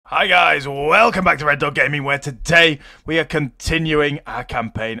Hi guys, welcome back to Red Dog Gaming, where today we are continuing our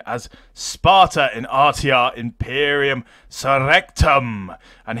campaign as Sparta in RTR Imperium Surrectum.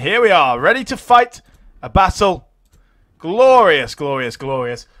 And here we are, ready to fight a battle. Glorious, glorious,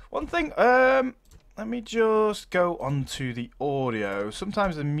 glorious. One thing, let me just go onto the audio.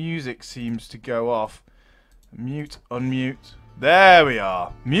 Sometimes the music seems to go off. Mute, unmute. There we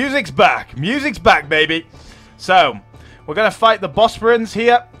are. Music's back, baby. So, we're going to fight the Bosporans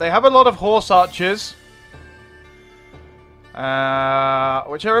here. They have a lot of horse archers, which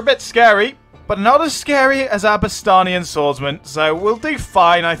are a bit scary, but not as scary as our Bastanian swordsmen. So we'll do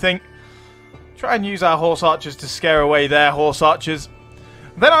fine, I think. Try and use our horse archers to scare away their horse archers.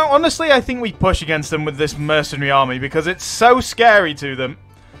 Then, honestly, I think we push against them with this mercenary army because it's so scary to them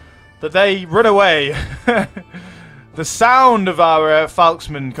that they run away. The sound of our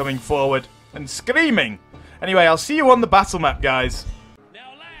Falksmen coming forward and screaming. Anyway, I'll see you on the battle map, guys.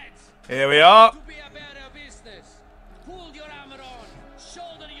 Now, lads, here we are. to be about our business, pull your armor on,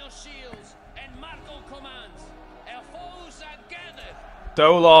 shoulder your shields, and mark all commands. Our foes are gathered.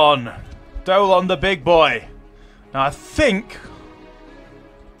 Dolon the big boy. Now,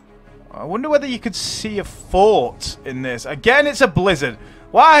 I wonder whether you could see a fort in this. Again, it's a blizzard.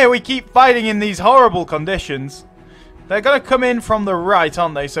 Why do we keep fighting in these horrible conditions? They're going to come in from the right,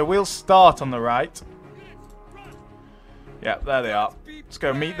 aren't they? So we'll start on the right. Yeah, there they are. Let's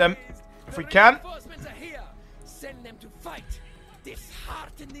go meet them if we can. Send them to fight.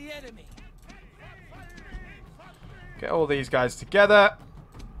 Dishearten the enemy. Get all these guys together.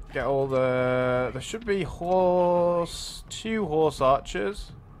 Get all the... There should be two horse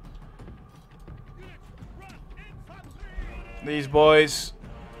archers. These boys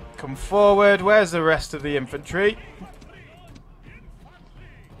come forward. Where's the rest of the infantry?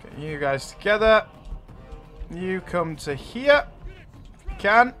 Get you guys together. You come to here. If you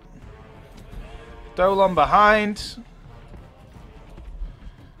can. Dolon behind.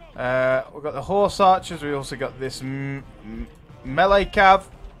 We've got the horse archers. We also got this melee cav.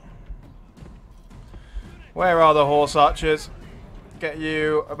 Where are the horse archers? Get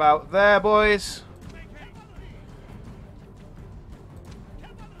you about there, boys.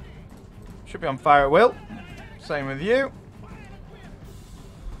 Should be on fire at will. Same with you.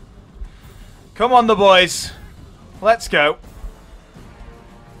 Come on, the boys. Let's go.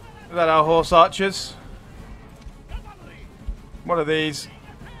 Is that our horse archers? What are these?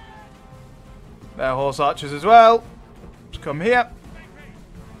 They're horse archers as well. Let's come here.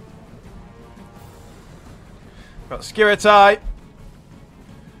 Got Skiritai.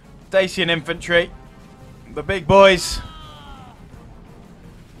 Dacian infantry. The big boys.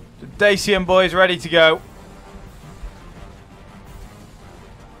 The Dacian boys ready to go.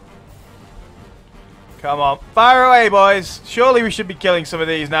 Come on. Fire away, boys. Surely we should be killing some of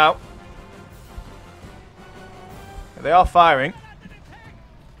these now. They are firing.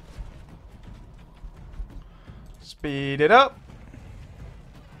 Speed it up.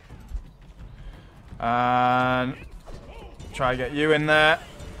 And try to get you in there.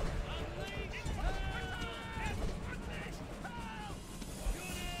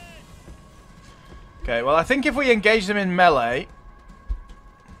 Okay, well, I think if we engage them in melee,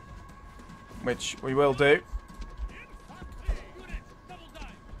 which we will do.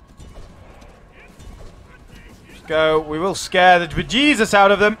 Let's go. We will scare the bejesus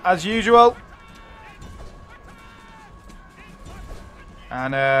out of them, as usual.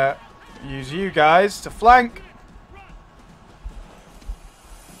 And use you guys to flank.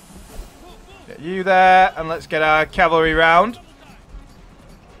 Get you there, and let's get our cavalry round.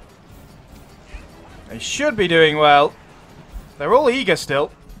 They should be doing well. They're all eager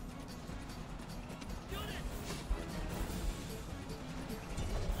still.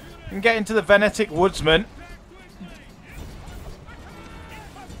 And get into the Venetic woodsman.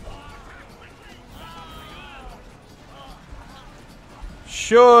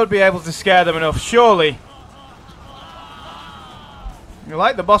 Should be able to scare them enough, surely. You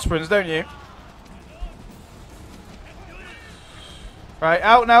like the Bosporans, don't you? Right,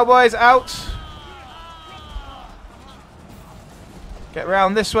 out now, boys, out. Get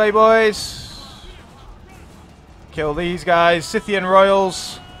round this way, boys. Kill these guys, Scythian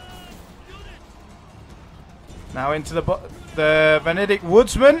royals. Now into the Venetic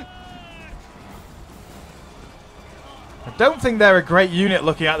woodsman. I don't think they're a great unit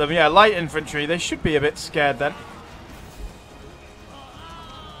looking at them. Yeah, light infantry. They should be a bit scared then.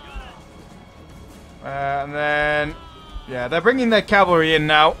 And then... Yeah, they're bringing their cavalry in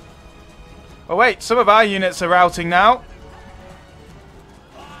now. Oh wait, some of our units are routing now.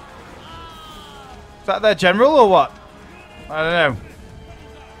 Is that their general or what? I don't know.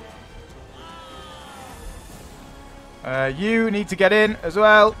 You need to get in as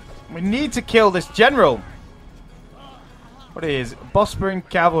well. We need to kill this general. What is Bosporan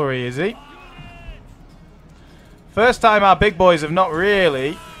Cavalry, is he? First time our big boys have not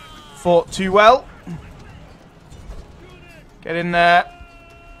really fought too well. Get in there.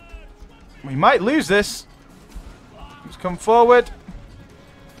 We might lose this. Let's come forward.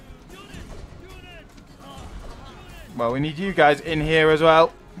 Well, we need you guys in here as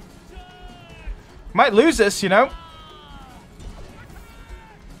well. Might lose this, you know.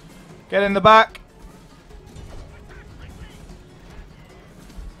 Get in the back.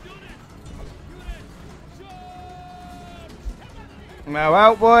 Now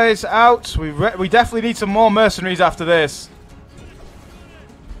out, boys, out. We definitely need some more mercenaries after this.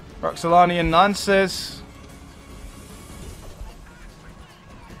 Roxolanian Lancers.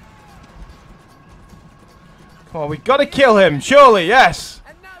 Come on, we've got to kill him, surely, yes.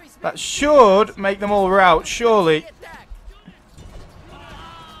 That should make them all rout, surely.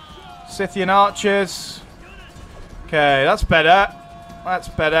 Scythian archers. Okay, that's better. That's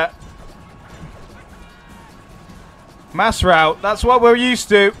better. Mass rout, that's what we're used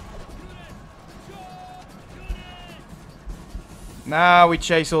to. Now we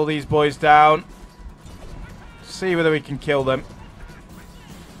chase all these boys down. See whether we can kill them.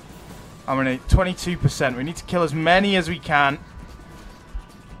 I'm gonna 22%. We need to kill as many as we can.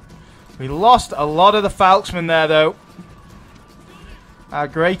 We lost a lot of the Falksmen there, though. Our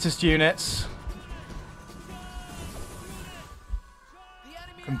greatest units.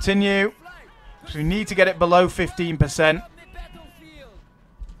 Continue. So we need to get it below 15%. Get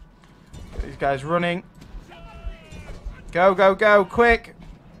these guys running. Go, go, go, quick.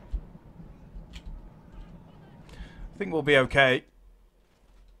 I think we'll be okay.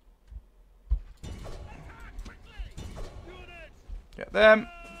 Get them.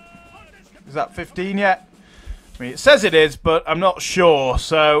 Is that 15 yet? I mean, it says it is, but I'm not sure,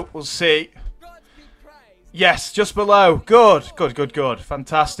 so we'll see. Yes, just below. Good, good, good, good.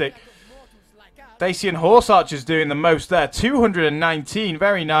 Fantastic. Dacian Horse Archers doing the most there. 219,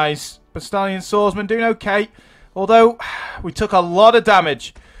 very nice. Bastilian Swordsman doing okay. Although, we took a lot of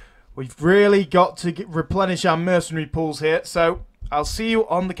damage. We've really got to replenish our mercenary pools here. So, I'll see you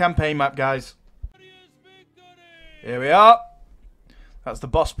on the campaign map, guys. Here we are. That's the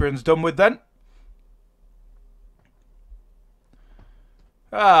Bosporans done with then.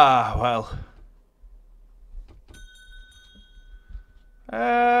 Ah, well.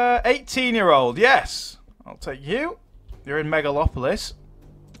 18-year-old, yes. I'll take you. You're in Megalopolis.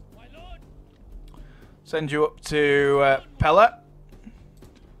 Send you up to Pella.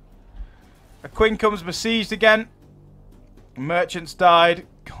 A Queen comes besieged again. Merchants died.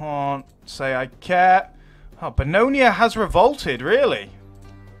 Can't say I care. Oh, Bononia has revolted, really.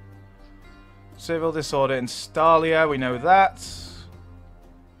 Civil disorder in Stalia, we know that.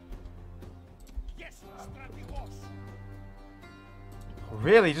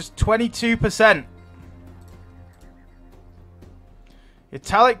 Really, just 22%.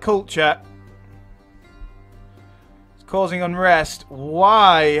 Italic culture is causing unrest.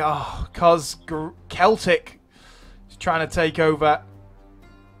 Why? Oh, because Celtic is trying to take over.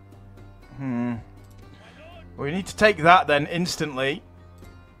 We need to take that then instantly.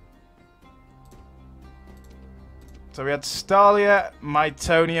 So we had Stalia,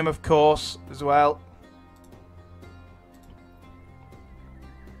 Mytonium, of course, as well.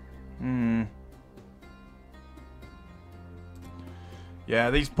 Yeah,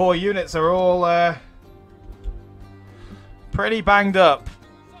 these poor units are all pretty banged up,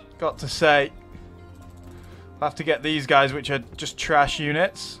 got to say. I'll have to get these guys, which are just trash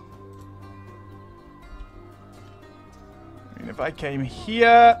units. I mean, if I came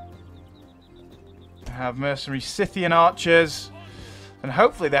here, I have mercenary Scythian archers, and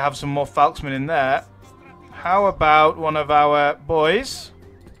hopefully they have some more Falksmen in there. How about one of our boys?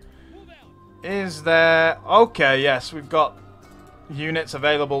 Is there... Okay, yes, we've got units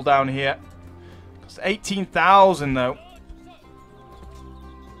available down here. It's 18,000 though.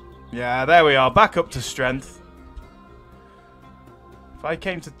 Yeah, there we are, back up to strength. If I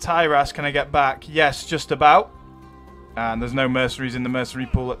came to Tyras, can I get back? Yes, just about. And there's no mercenaries in the mercenary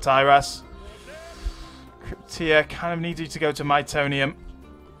pool at Tyras. Cryptia kind of needs you to go to Mytonium.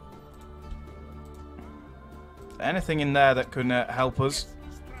 Anything in there that could help us?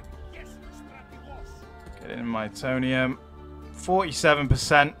 Get in Mytonium.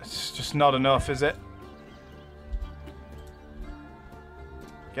 47%. It's just not enough, is it?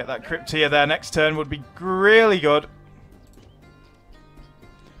 Get that Cryptia there next turn would be really good.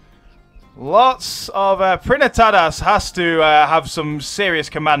 Lots of... Prinatadas has to have some serious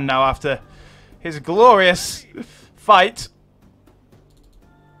command now after his glorious fight.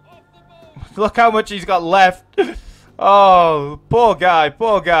 Look how much he's got left. Oh, poor guy,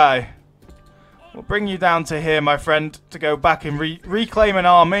 poor guy. We'll bring you down to here, my friend, to go back and reclaim an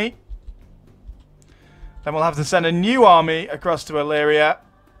army. Then we'll have to send a new army across to Illyria.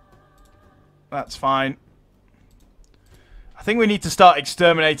 That's fine. I think we need to start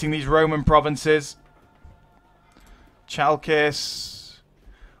exterminating these Roman provinces. Chalkis,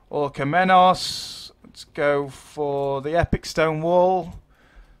 Orchomenos. Let's go for the Epic Stone Wall.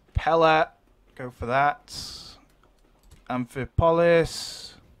 Pella, go for that.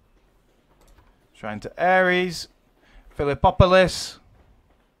 Amphipolis. Shrine to Ares. Philippopolis.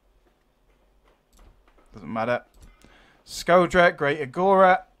 Doesn't matter. Skodra, Great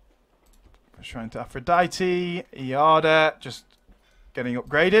Agora. Shrine to Aphrodite. Iada, just getting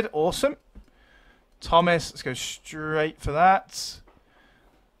upgraded. Awesome. Thomas, let's go straight for that.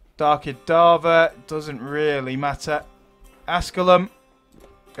 Dark Idava, doesn't really matter. Asculum,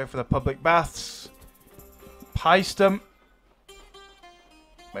 go for the public baths. Paestum.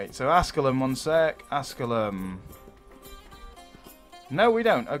 Wait, so Asculum, one sec. Asculum. No, we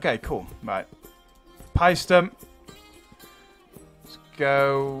don't. Okay, cool. Right. Paestum. Let's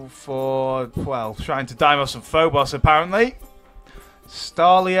go for, well, Shrine to Deimos and Phobos, apparently.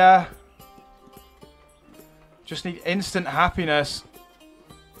 Stalia. Just need instant happiness.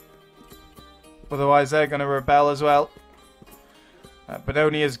 Otherwise, they're going to rebel as well.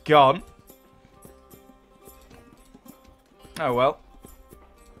 Benonia's gone. Oh, well.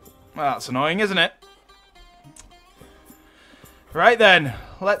 Well, that's annoying, isn't it? Right then.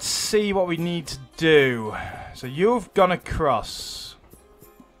 Let's see what we need to do. So you've gone across.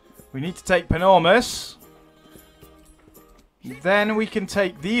 We need to take Panormus. Then we can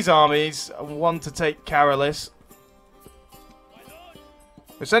take these armies. I want to take Caralis.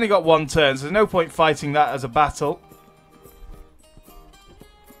 It's only got one turn, so there's no point fighting that as a battle.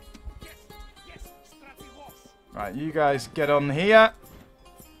 Right, you guys get on here.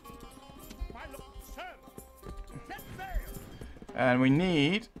 And we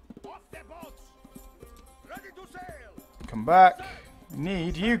need... Come back. We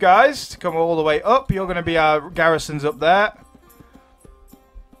need you guys to come all the way up. You're going to be our garrisons up there.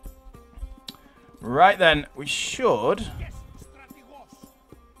 Right then, we should...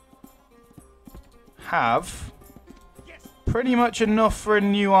 have pretty much enough for a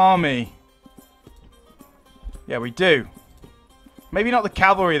new army. Yeah, we do. Maybe not the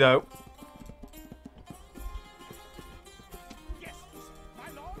cavalry, though.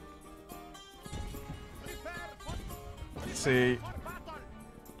 Let's see.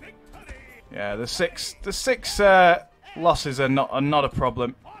 Yeah, the six losses are not a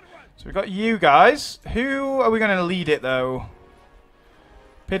problem. So we've got you guys. Who are we going to lead it, though?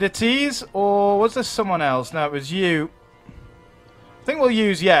 Pidites, or was there someone else? No, it was you. I think we'll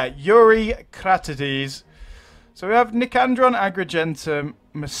use, yeah, Yuri Cratides. So we have Nicandron, Agrigentum,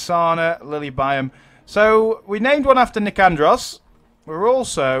 Messana, Lilybium. So we named one after Nicandros. We're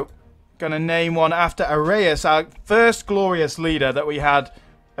also going to name one after Areus, our first glorious leader that we had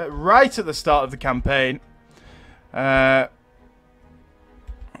right at the start of the campaign. Let's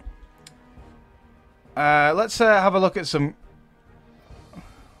have a look at some...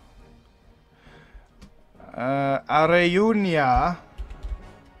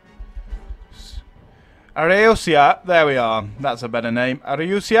 Areusia, there we are. That's a better name.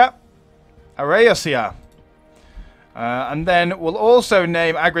 Areusia. And then we'll also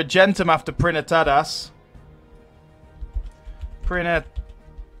name Agrigentum after Prinatadas.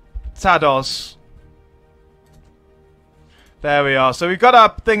 Prinatados. There we are. So we've got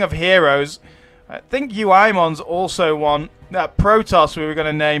our thing of heroes. I think Euaimon's also one. That Protos we were going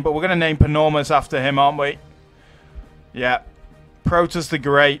to name, but we're going to name Panormus after him, aren't we? Yeah. Protos the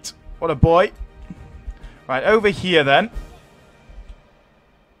Great. What a boy. Right, over here then.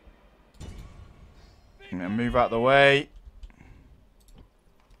 I'm going to move out the way.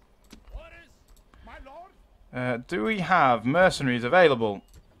 Do we have mercenaries available?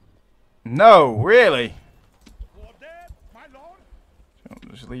 No, really? I'll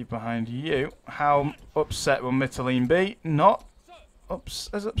just leave behind you. How upset will Mytilene be? Not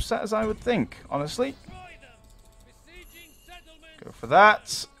as upset as I would think, honestly. Go for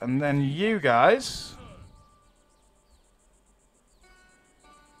that. And then you guys.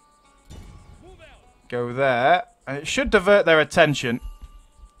 Go there. And it should divert their attention.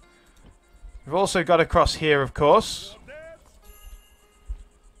 We've also got across here, of course.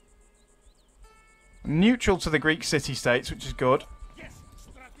 Neutral to the Greek city-states, which is good.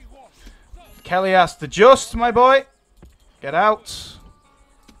 Kellias the Just, my boy. Get out.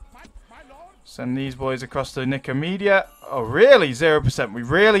 Send these boys across to Nicomedia. Oh, really? 0%. We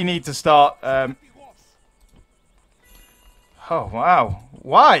really need to start... Oh, wow.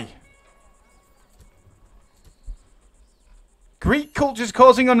 Why? Greek culture's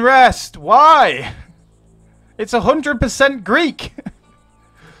causing unrest. Why? It's 100% Greek.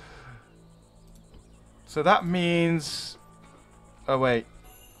 So that means... Oh, wait.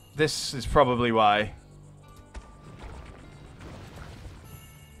 This is probably why.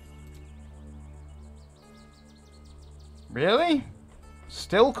 Really?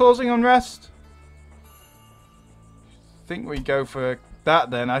 Still causing unrest? I think we go for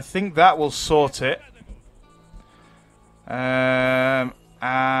that then. I think that will sort it. And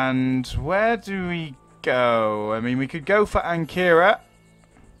where do we go? I mean, we could go for Ankara.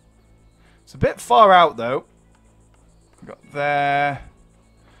 It's a bit far out though. Got there.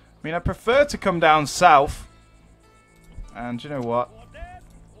 I mean, I prefer to come down south. And you know what?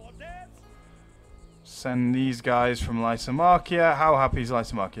 Send these guys from Lysimachia. How happy is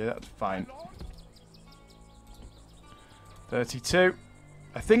Lysimachia? That's fine. 32.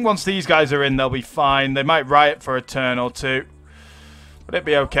 I think once these guys are in, they'll be fine. They might riot for a turn or two. But it'll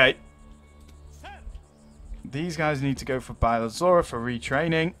be okay. These guys need to go for Bailazora for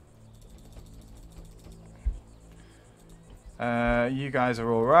retraining. You guys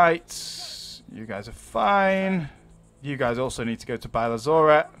are alright. You guys are fine. You guys also need to go to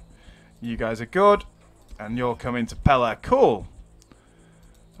Bailazora. You guys are good. And you're coming to Pella. Cool.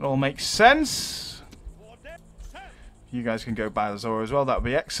 It all makes sense. You guys can go Bailazora as well. That would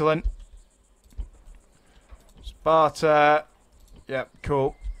be excellent. Sparta. Yep,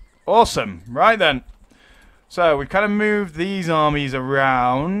 cool. Awesome. Right then. So we've kind of moved these armies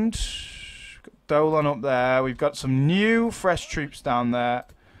around. Got Dolan up there. We've got some new, fresh troops down there.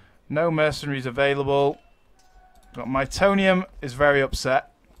 No mercenaries available. Got Mytonium is very upset.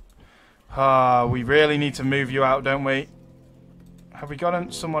 Ah, we really need to move you out, don't we? Have we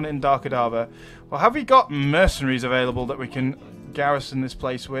got someone in Darkadava? Well, have we got mercenaries available that we can garrison this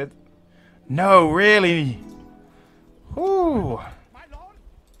place with? No, really? Whoo!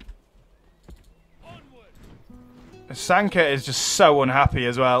 Sanka is just so unhappy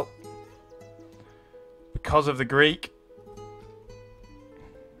as well. Because of the Greek.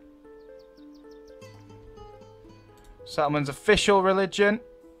 Settlement's official religion.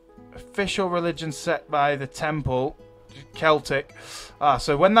 Official religion set by the temple. Celtic. Ah,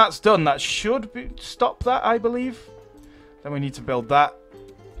 so when that's done, that should stop that, I believe. Then we need to build that.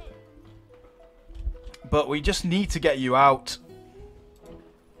 But we just need to get you out.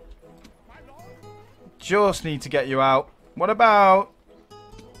 Just need to get you out. What about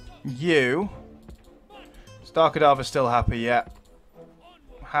you? Is Darkadava still happy yet?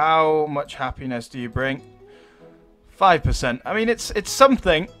 How much happiness do you bring? 5%. I mean, it's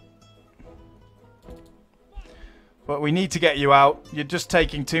something. But we need to get you out. You're just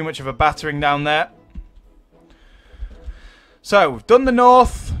taking too much of a battering down there. So, we've done the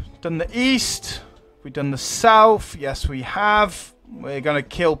north, done the east, we've done the south. Yes, we have. We're going to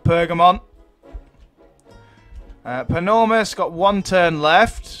kill Pergamon. Panormus got one turn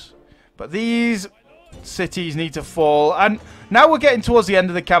left. But these cities need to fall. And now we're getting towards the end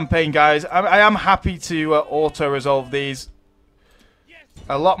of the campaign, guys. I am happy to auto-resolve these.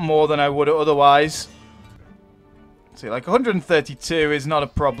 A lot more than I would otherwise. See, like 132 is not a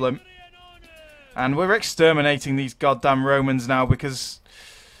problem. And we're exterminating these goddamn Romans now because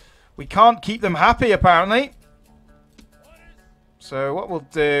we can't keep them happy, apparently. So what we'll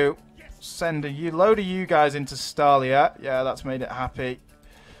do, send a load of you guys into Stalia. Yeah, that's made it happy.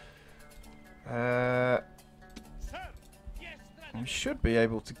 We should be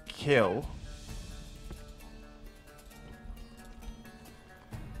able to kill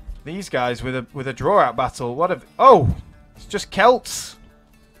these guys with a draw-out battle. What have... Oh! It's just Celts.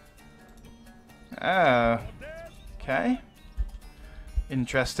 Okay.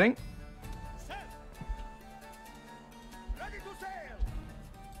 Interesting.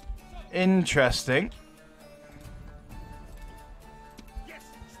 Interesting.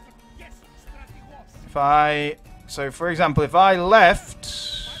 If I... So, for example, if I left...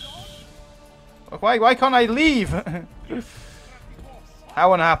 Why can't I leave?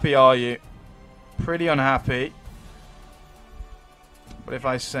 How unhappy are you? Pretty unhappy. But if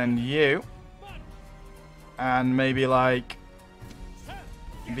I send you... And maybe, like...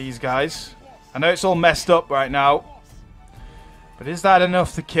 These guys. I know it's all messed up right now. But is that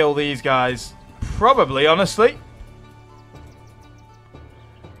enough to kill these guys? Probably, honestly.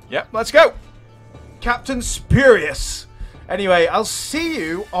 Yep, let's go. Captain Spurious. Anyway, I'll see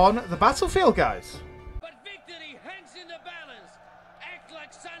you on the battlefield, guys. But victory hangs in the balance. Act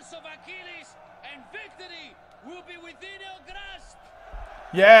like sons lance of Achilles, and victory will be within our grasp.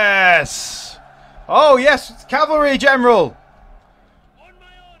 Yes! Oh, yes, cavalry general! On my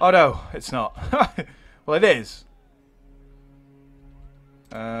own. Oh, no, it's not. Well, it is.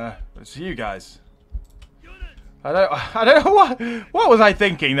 It's you guys. I don't know what was I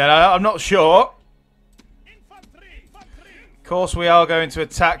thinking then? I'm not sure. Of course, we are going to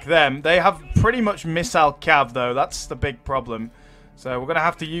attack them. They have pretty much missile cav, though. That's the big problem. So we're going to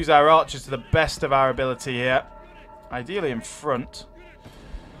have to use our archers to the best of our ability here. Ideally in front.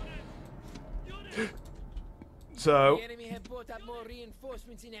 So,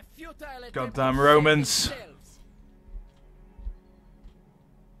 goddamn Romans.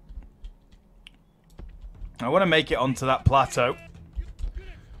 I want to make it onto that plateau.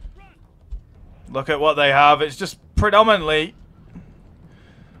 Look at what they have. It's just predominantly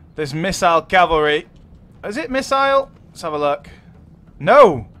this missile cavalry. Is it missile? Let's have a look.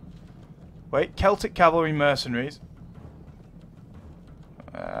 No! Wait, Celtic cavalry mercenaries.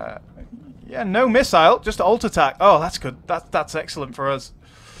 Yeah, no missile, just alt attack. Oh, that's good. That's excellent for us.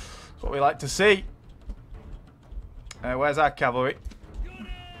 That's what we like to see. Where's our cavalry?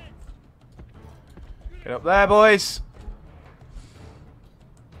 Get up there, boys.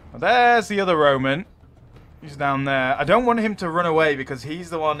 Well, there's the other Roman. He's down there. I don't want him to run away because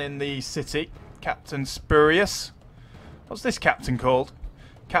he's the one in the city. Captain Spurius. What's this captain called?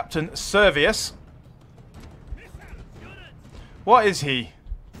 Captain Servius. What is he?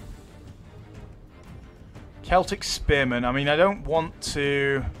 Celtic spearman. I mean, I don't want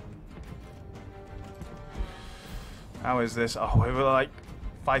to... How is this? Oh, we were like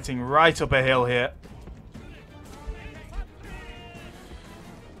fighting right up a hill here.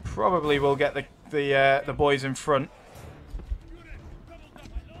 Probably we'll get the boys in front.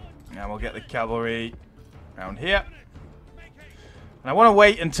 And we'll get the cavalry around here. And I want to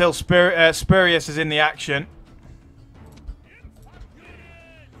wait until Spurius is in the action.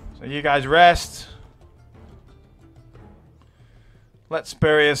 So you guys rest. Let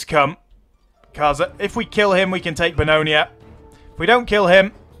Spurius come. Because if we kill him, we can take Bononia. If we don't kill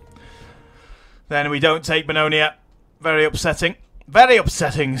him, then we don't take Bononia. Very upsetting. Very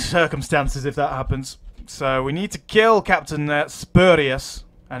upsetting circumstances if that happens. So we need to kill Captain Spurius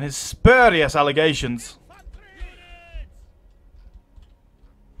and his spurious allegations.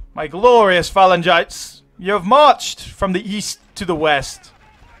 My glorious phalangites, you have marched from the east to the west.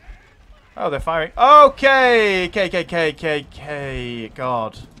 Oh, they're firing. Okay, KKK.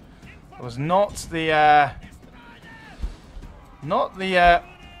 God, it was not the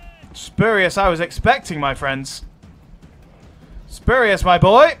Spurius I was expecting, my friends. Spurius, my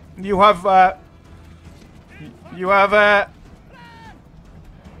boy, you have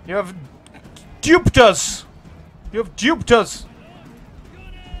duped us. You have duped us.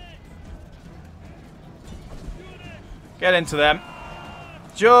 Get into them.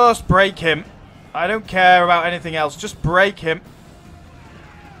 Just break him. I don't care about anything else. Just break him.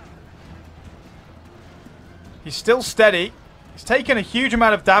 He's still steady. He's taken a huge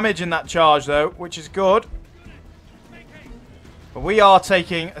amount of damage in that charge, though, which is good. But we are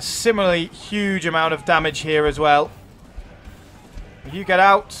taking a similarly huge amount of damage here as well. You get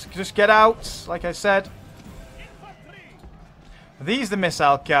out. Just get out, like I said. Are these the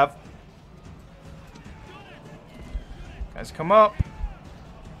missile cav? Guys, come up.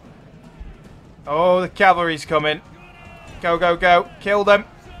 Oh, the cavalry's coming. Go, go, go. Kill them.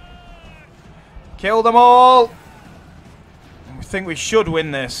 Kill them all. I think we should win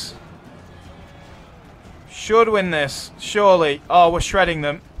this. Should win this, surely. Oh, we're shredding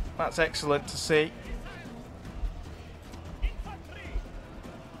them. That's excellent to see.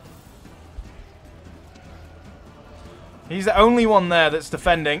 He's the only one there that's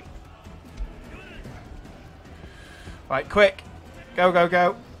defending. Right, quick. Go, go,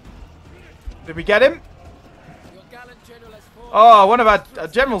 go. Did we get him? Oh, one of our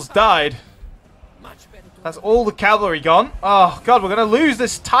generals died. That's all the cavalry gone. Oh, God, we're going to lose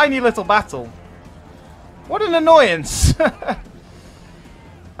this tiny little battle. What an annoyance.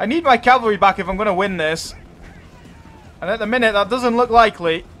 I need my cavalry back if I'm going to win this. And at the minute, that doesn't look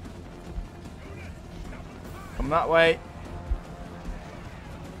likely. Come that way.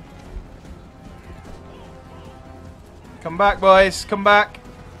 Come back, boys. Come back.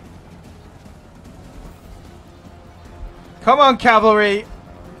 Come on, cavalry.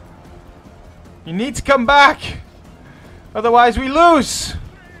 You need to come back. Otherwise, we lose.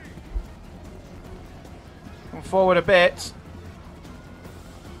 Come forward a bit.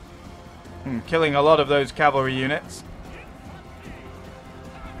 Killing a lot of those cavalry units.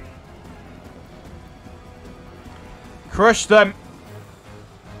 Crush them.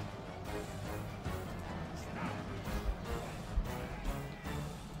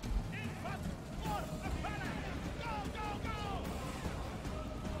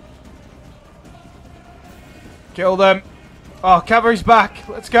 Kill them. Oh, cavalry's back.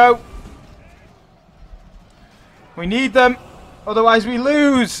 Let's go. We need them. Otherwise we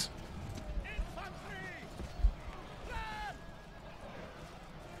lose.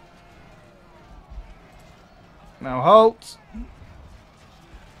 Now halt.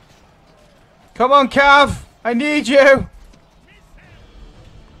 Come on, Cav. I need you.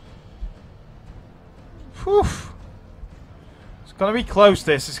 Whew. It's going to be close,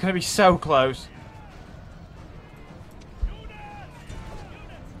 this. It's going to be so close.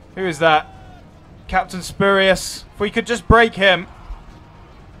 Who is that? Captain Spurious. If we could just break him,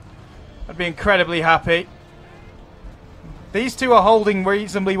 I'd be incredibly happy. These two are holding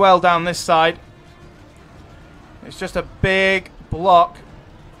reasonably well down this side. It's just a big block.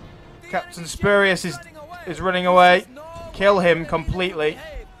 Captain Spurious is running away. Kill him completely.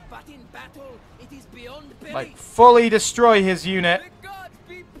 Like, fully destroy his unit.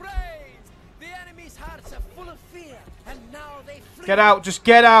 Get out, just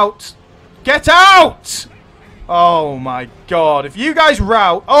get out. Get out! Oh my god. If you guys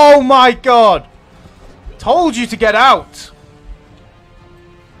rout, oh my god. Told you to get out.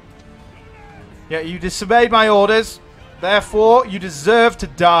 Yeah, you disobeyed my orders. Therefore, you deserve to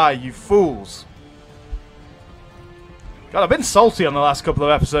die, you fools. God, I've been salty on the last couple of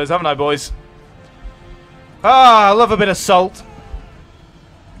episodes, haven't I, boys? Ah, I love a bit of salt.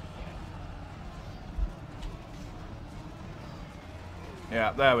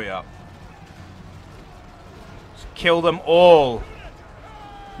 Yeah, there we are. Just kill them all.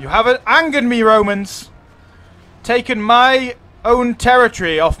 You haven't angered me, Romans. Taken my own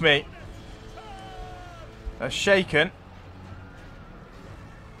territory off me. They're shaken.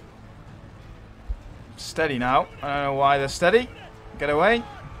 Steady now. I don't know why they're steady. Get away.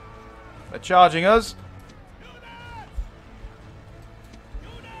 They're charging us.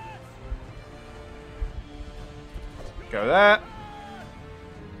 Go there.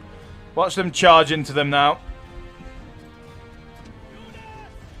 Watch them charge into them now.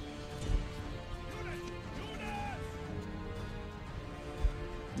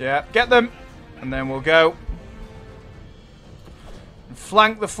 Yeah, get them. And then we'll go. And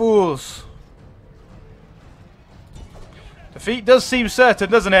flank the fools. Defeat does seem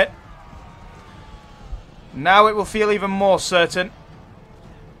certain, doesn't it? Now it will feel even more certain.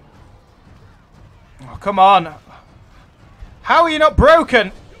 Oh, come on. How are you not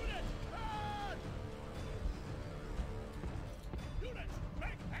broken?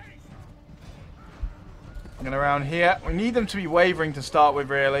 And around here. We need them to be wavering to start with,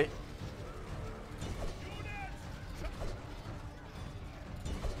 really.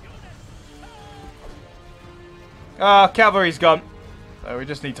 Ah, cavalry's gone. So we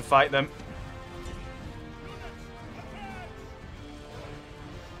just need to fight them.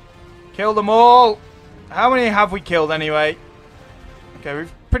 Kill them all. How many have we killed anyway? Okay,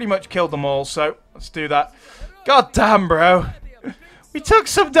 we've pretty much killed them all, so let's do that. God damn, bro. We took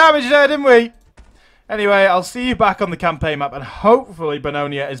some damage there, didn't we? Anyway, I'll see you back on the campaign map, and hopefully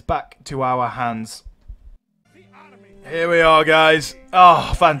Bononia is back to our hands. Here we are, guys.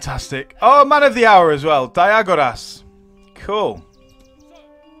 Oh, fantastic. Oh, man of the hour as well. Diagoras. Cool.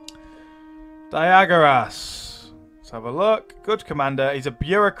 Diagoras. Let's have a look. Good commander. He's a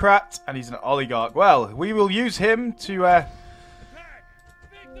bureaucrat, and he's an oligarch. Well, we will use him to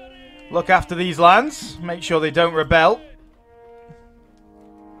look after these lands. Make sure they don't rebel.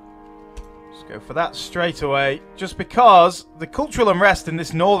 Go for that straight away, just because the cultural unrest in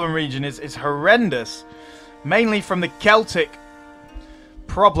this northern region is horrendous, mainly from the Celtic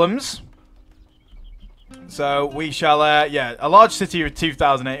problems. So we shall, yeah, a large city with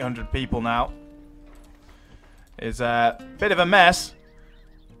 2,800 people now is a bit of a mess.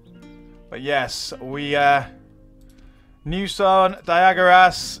 But yes, we, Newson,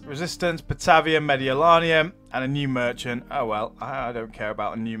 Diagoras, Resistance, Batavium, Mediolanium, and a new merchant. Oh well, I don't care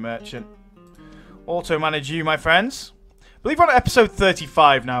about a new merchant. Auto-manage you, my friends. I believe we're on episode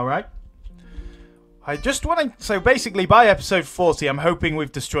 35 now, right? I just want to... So basically, by episode 40, I'm hoping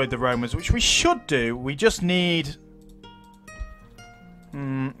we've destroyed the Romans, which we should do. We just need...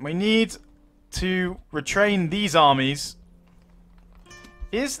 we need to retrain these armies.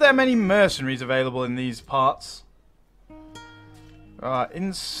 Is there many mercenaries available in these parts?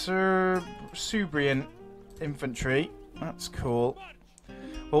 Insubrian infantry. That's cool.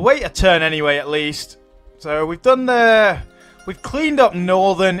 We'll wait a turn anyway, at least. So we've done the... We've cleaned up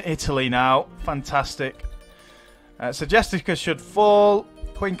northern Italy now. Fantastic. Segestica should fall.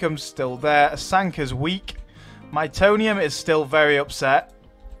 Quincum's still there. Asanka's weak. Mytonium is still very upset.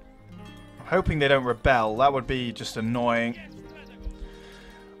 I'm hoping they don't rebel. That would be just annoying.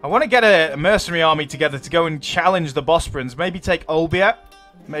 I want to get a mercenary army together to go and challenge the Bosporans. Maybe take Olbia.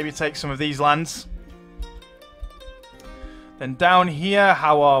 Maybe take some of these lands. Then down here,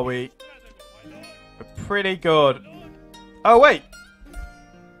 how are we? We're pretty good. Oh, wait.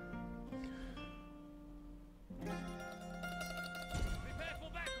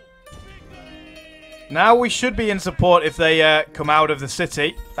 Now we should be in support if they come out of the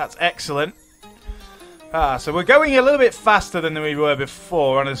city. That's excellent. So we're going a little bit faster than we were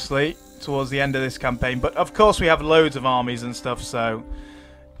before, honestly, towards the end of this campaign. But of course we have loads of armies and stuff, so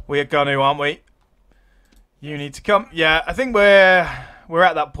we're gonna, aren't we? You need to come. Yeah, I think we're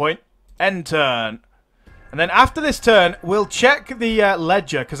at that point. End turn. And then after this turn, we'll check the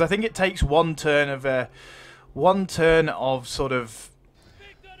ledger, because I think it takes one turn of sort of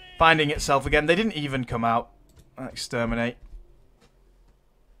finding itself again. They didn't even come out. Exterminate.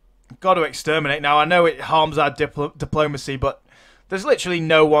 Got to exterminate. Now, I know it harms our diplomacy, but there's literally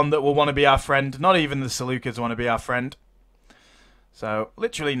no one that will want to be our friend. Not even the Seleucids want to be our friend. So,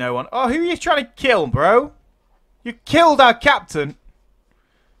 literally no one. Oh, who are you trying to kill, bro? You killed our captain.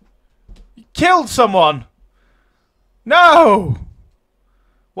 You killed someone. No!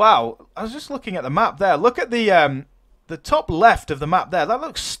 Wow, I was just looking at the map there. Look at the top left of the map there. That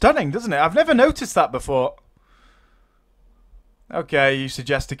looks stunning, doesn't it? I've never noticed that before. Okay, you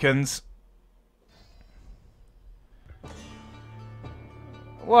Suggesticans.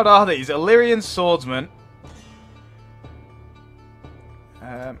 What are these? Illyrian swordsmen.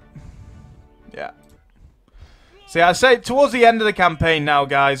 Yeah. See, I say towards the end of the campaign now,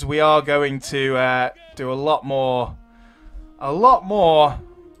 guys, we are going to do a lot more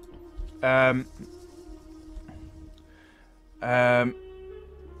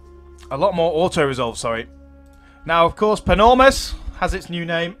auto-resolve, sorry. Now, of course, Panormus has its new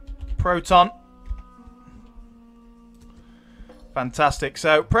name, Proton. Fantastic.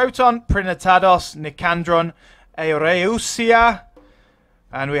 So, Proton, Prinatados, Nicandron, Eureusia,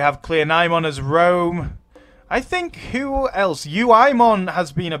 and we have Cleonaimon as Rome. I think, who else? Euaimon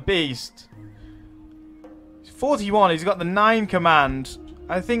has been a beast. He's 41, he's got the 9 command.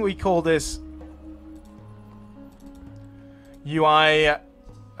 I think we call this UI...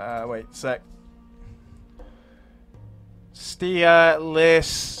 wait a sec. Stia,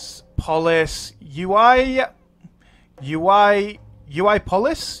 Lis, Polis, UI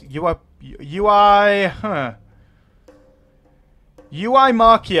Polis? UI, huh. UI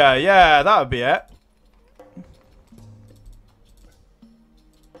Markia, yeah, that would be it.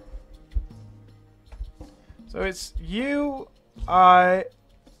 So it's UI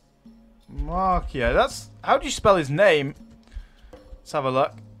Markia. That's, how do you spell his name? Let's have a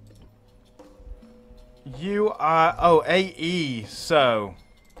look. Oh, AE. So,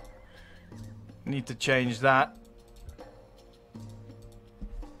 need to change that.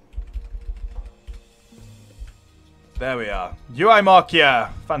 There we are. UI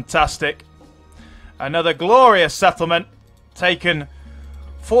Markia. Fantastic. Another glorious settlement taken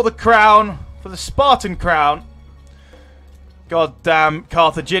for the crown, for the Spartan crown. Goddamn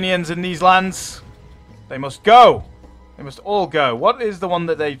Carthaginians in these lands. They must go. They must all go. What is the one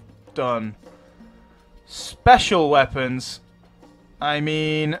that they've done? Special weapons. I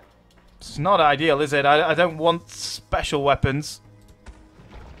mean, it's not ideal, is it? I don't want special weapons.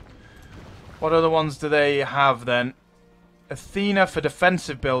 What other ones do they have then? Athena for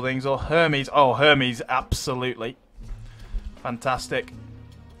defensive buildings or Hermes? Oh, Hermes, absolutely. Fantastic.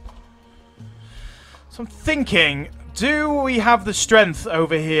 So I'm thinking, do we have the strength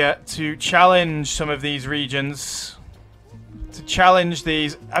over here to challenge some of these regions? To challenge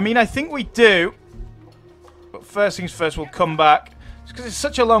these? I mean, I think we do. But first things first, we'll come back. Just because it's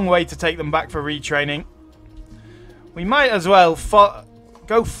such a long way to take them back for retraining. We might as well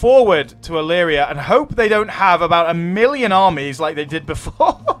go forward to Illyria and hope they don't have about 1 million armies like they did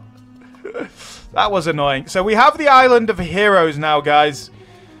before. That was annoying. So we have the Island of Heroes now, guys.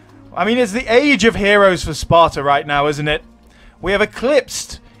 I mean, it's the age of heroes for Sparta right now, isn't it? We have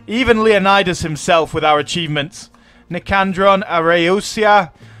eclipsed even Leonidas himself with our achievements. Nicandron,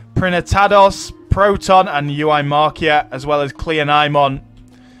 Areusia, Prinatados, Proton, and Euimarchia, as well as Cleonaimon.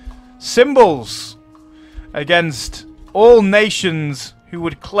 Symbols against all nations who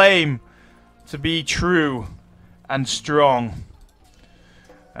would claim to be true and strong.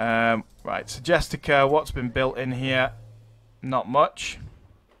 Right, Suggestica, what's been built in here? Not much.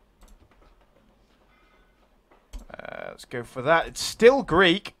 Let's go for that. It's still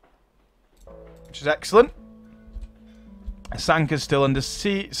Greek, which is excellent. Sanka's still under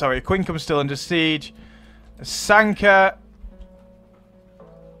siege. Sorry, Quincum's still under siege. Sanka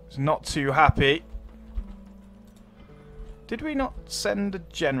is not too happy. Did we not send a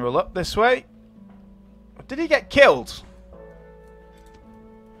general up this way? Or did he get killed?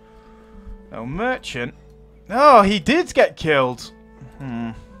 No merchant. Oh, he did get killed.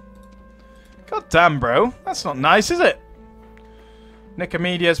 God damn, bro. That's not nice, is it?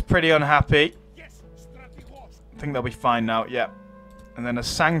 Nicomedia's pretty unhappy. I think they'll be fine now, yeah. And then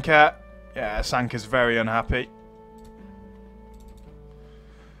Asanka. Yeah, Asanka's very unhappy.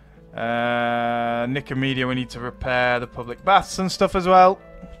 Nicomedia, we need to repair the public baths and stuff as well.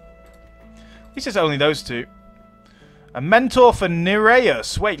 At least it's only those two. A mentor for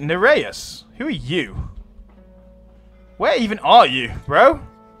Nereus. Wait, Nereus? Who are you? Where even are you, bro?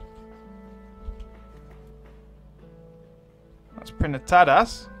 That's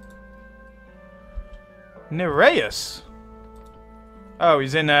Prinatadas. Nereus. Oh,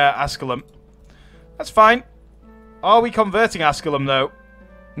 he's in Asculum. That's fine. Are we converting Asculum, though?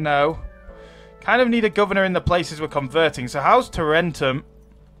 No. Kind of need a governor in the places we're converting. So how's Tarentum?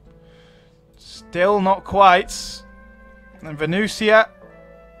 Still not quite. And Venusia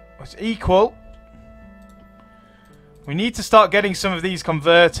was equal. We need to start getting some of these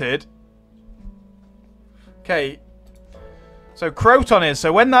converted. Okay. So Croton is.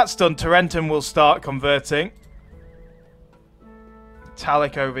 So when that's done, Tarentum will start converting.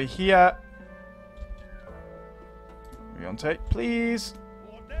 Italic over here. Riontate, please.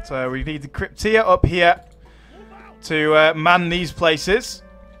 So we need the Cryptia up here to man these places.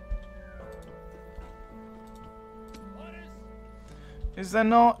 Is there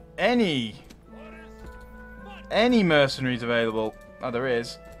not any mercenaries available? Oh, there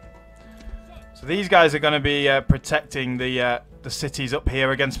is. So these guys are going to be protecting the cities up here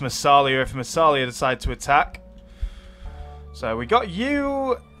against Massalia if Massalia decide to attack. So we got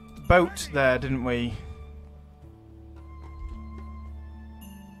you boat there, didn't we?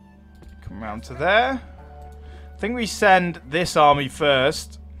 Come round to there. I think we send this army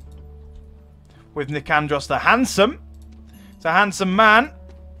first with Nicandros the Handsome. It's a handsome man.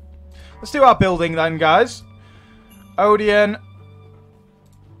 Let's do our building then, guys. Odeon.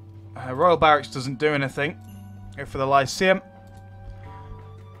 Royal Barracks doesn't do anything. Go for the Lyceum.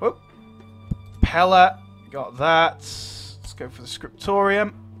 Whoop. Pella. Got that. Let's go for the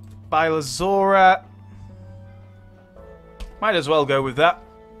Scriptorium. Bilazora. Might as well go with that.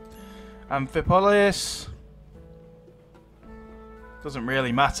 Amphipolis. Doesn't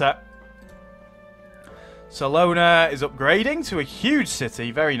really matter. Salona is upgrading to a huge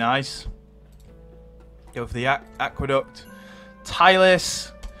city. Very nice. Go for the aqueduct.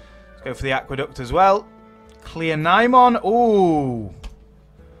 Tylis. Let's go for the aqueduct as well. Cleonaimon. Ooh.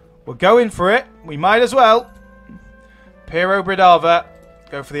 We're going for it. We might as well. Pero Bridava.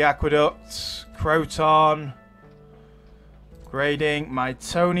 Go for the aqueduct. Croton. Grading.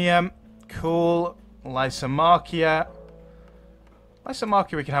 Mytonium. Cool. Lysimachia.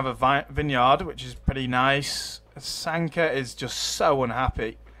 Lysimachia, we can have a vineyard, which is pretty nice. Sanka is just so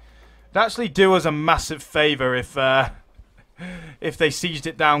unhappy. It'd actually do us a massive favour if they sieged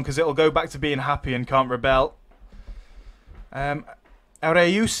it down, because it'll go back to being happy and can't rebel.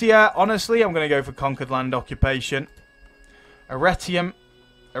 Areusia, honestly, I'm going to go for conquered land occupation. Arretium.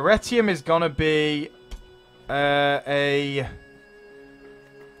 Arretium is going to be a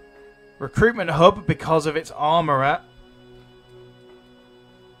recruitment hub because of its armourer.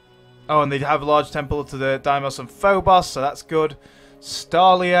 Oh, and they have a large temple to the Deimos and Phobos, so that's good.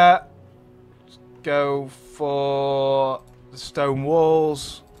 Stalia. Go for the stone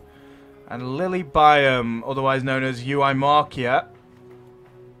walls. And Lily Biome, otherwise known as Euimarchia,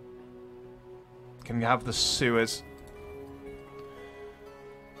 can have the sewers.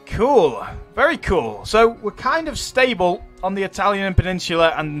 Cool. Very cool. So we're kind of stable on the Italian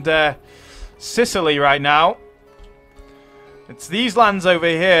Peninsula and Sicily right now. It's these lands over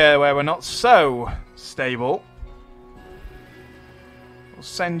here where we're not so stable. We'll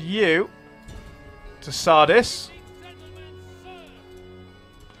send you to Sardis.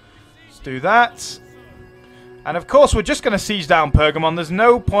 Let's do that. And of course we're just going to siege down Pergamon. There's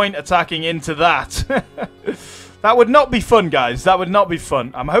no point attacking into that. That would not be fun, guys. That would not be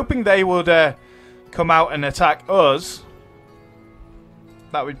fun. I'm hoping they would come out and attack us.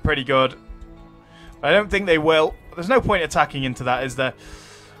 That would be pretty good. I don't think they will. There's no point attacking into that, is there?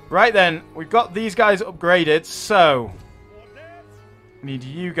 Right then, we've got these guys upgraded, so need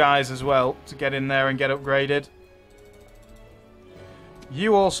you guys as well to get in there and get upgraded.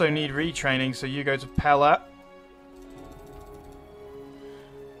 You also need retraining, so you go to Pella.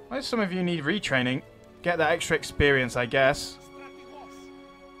 Why do some of you need retraining? Get that extra experience, I guess.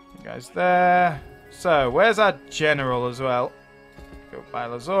 You guys there. So, where's our general as well? Go by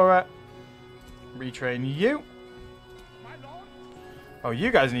Lazora. Retrain you. Oh,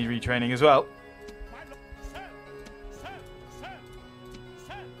 you guys need retraining as well.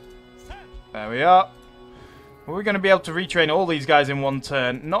 There we are. Are we going to be able to retrain all these guys in one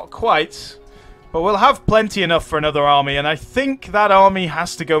turn? Not quite. But we'll have plenty enough for another army. And I think that army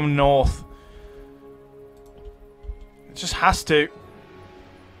has to go north. It just has to.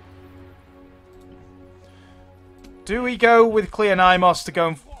 Do we go with Cleonymos to go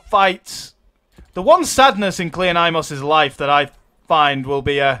and fight? The one sadness in Cleonymos' life that I find will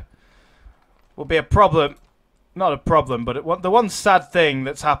be a problem. Not a problem, but the one sad thing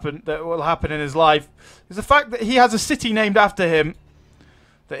that will happen in his life is the fact that he has a city named after him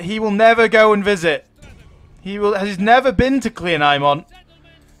that he will never go and visit. He's never been to Cleonymon.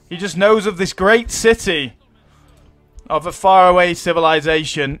 He just knows of this great city of a faraway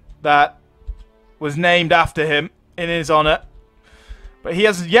civilization that was named after him in his honor, but he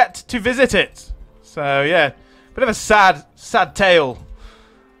has yet to visit it. So yeah, bit of a sad tale,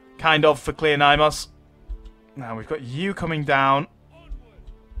 kind of, for Cleonymos. Now we've got you coming down.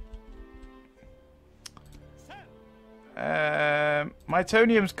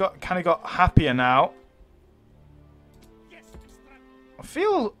 Mytonium's kind of got happier now. I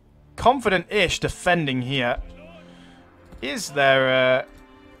feel confident-ish defending here. Is there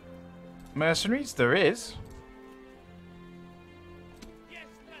mercenaries? There is.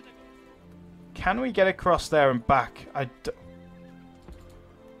 Can we get across there and back?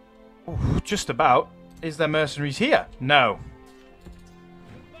 Ooh, just about. Is there mercenaries here? No.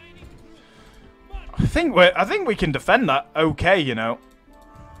 I think we can defend that okay, you know.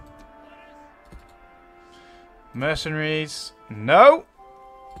 Mercenaries? No.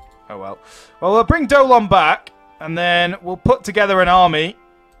 Oh well. Well, we'll bring Dolon back, and then we'll put together an army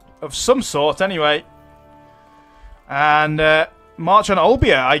of some sort anyway. And march on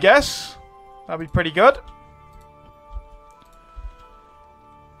Olbia, I guess. That'd be pretty good.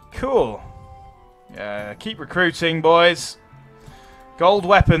 Cool. Yeah, keep recruiting, boys. Gold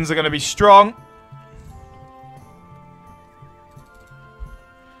weapons are going to be strong.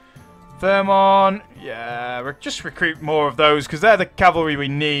 Thermon. Yeah, just recruit more of those because they're the cavalry we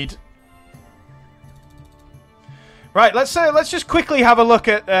need. Right, let's just quickly have a look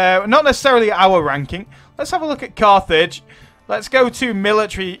at not necessarily our ranking. Let's have a look at Carthage. Let's go to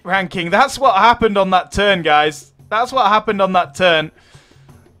military ranking. That's what happened on that turn, guys. That's what happened on that turn.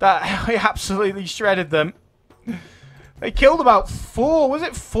 That we absolutely shredded them. They killed about 4. Was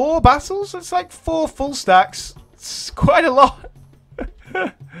it 4 battles? It's like 4 full stacks. It's quite a lot.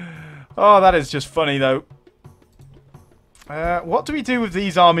 Oh, that is just funny though. What do we do with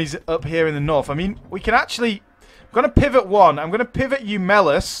these armies up here in the north? I mean, we can actually. I'm going to pivot one. I'm going to pivot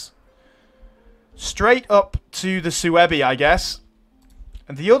Eumelus straight up to the Suebi, I guess.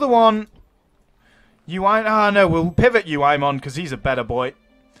 And the other one, no, we'll pivot Uaimon because he's a better boy.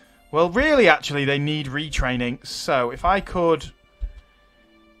 Well, really, actually, they need retraining. So, if I could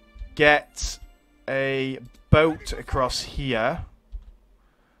get a boat across here,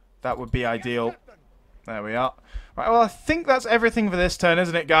 that would be ideal. There we are. Right, well, I think that's everything for this turn,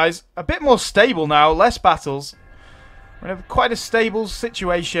 isn't it, guys? A bit more stable now, less battles. We're in quite a stable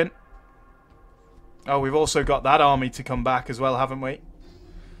situation. Oh, we've also got that army to come back as well, haven't we?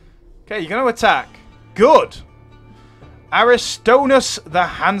 Okay, you're going to attack. Good. Aristonus the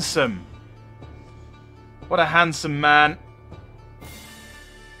Handsome. What a handsome man.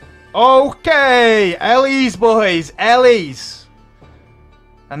 Okay, Ellie's, boys. Ellie's.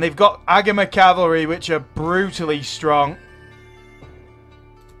 And they've got Agama cavalry, which are brutally strong.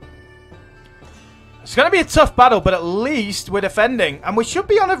 It's going to be a tough battle, but at least we're defending. And we should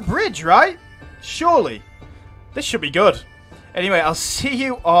be on a bridge, right? Surely. This should be good. Anyway, I'll see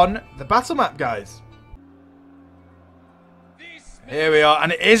you on the battle map, guys. Here we are,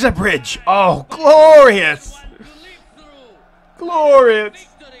 and it is a bridge. Oh, glorious! Glorious!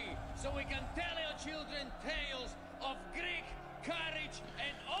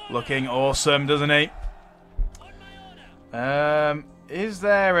 Looking awesome, doesn't he? Is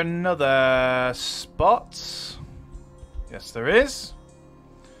there another spot? Yes, there is.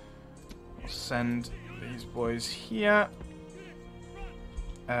 We'll send these boys here.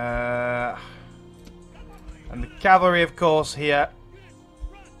 And the cavalry, of course, here.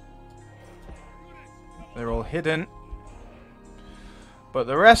 They're all hidden. But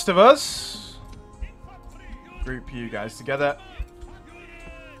the rest of us, group you guys together.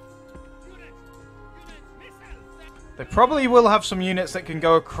 They probably will have some units that can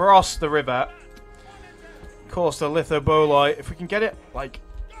go across the river. Of course, the Lithoboloi. If we can get it, like,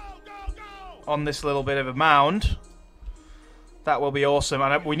 on this little bit of a mound, that will be awesome.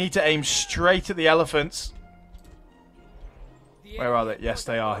 And we need to aim straight at the elephants. Where are they? Yes,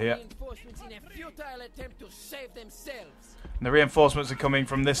 they are here. Reinforcements in a futile attempt to save themselves. And the reinforcements are coming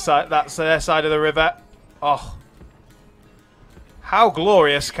from this side. That's their side of the river. Oh. How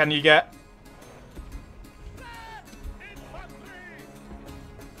glorious can you get?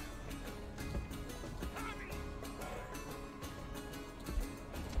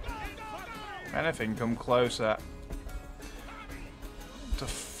 Anything come closer to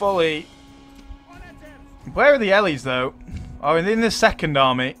fully... Where are the Ellies, though? Oh, in the second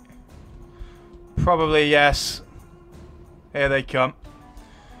army. Probably, yes. Here they come.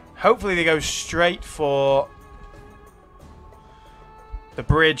 Hopefully they go straight for the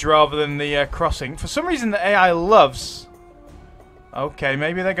bridge rather than the crossing. For some reason, the AI loves... Okay,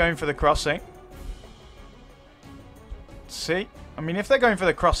 maybe they're going for the crossing. Let's see. I mean, if they're going for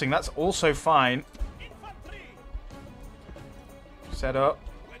the crossing, that's also fine. Set up.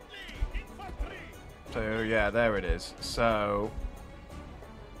 So, yeah, there it is. So...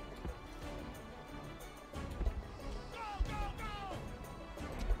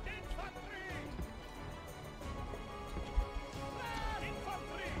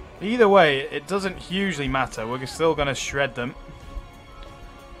 Either way, it doesn't hugely matter. We're still going to shred them.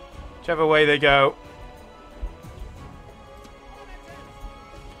 Whichever way they go.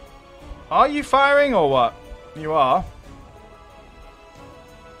 Are you firing or what? You are.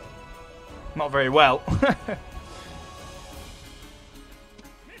 Not very well.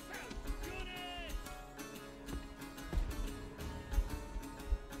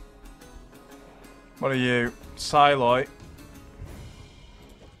 What are you? Siloy.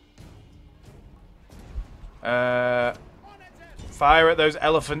 Fire at those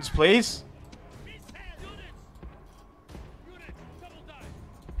elephants, please.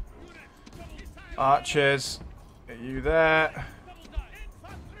 Archers, get you there.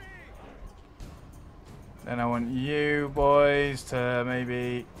 Then I want you boys to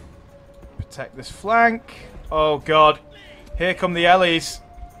maybe protect this flank. Oh god, here come the Ellies.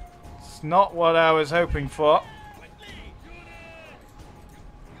 It's not what I was hoping for.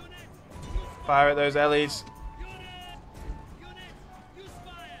 Fire at those Ellies.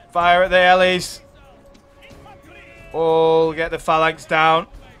 Fire at the Ellies. All get the phalanx down.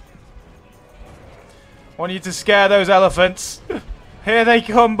 I want you to scare those elephants. Here they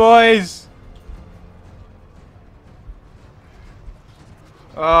come, boys.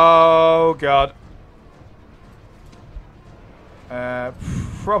 Oh, God.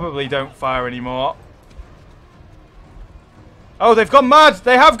 Probably don't fire anymore. Oh, they've gone mad.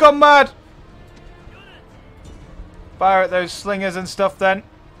 They have gone mad. Fire at those slingers and stuff then.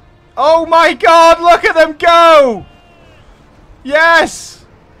 Oh, my God. Look at them go. Yes.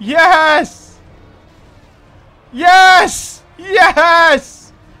 Yes. Yes!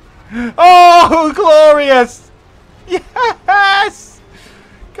 Yes! Oh, glorious! Yes!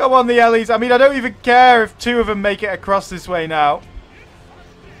 Come on, the Ellies. I mean, I don't even care if two of them make it across this way now.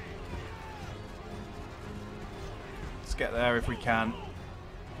 Let's get there if we can.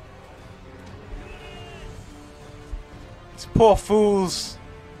 These poor fools.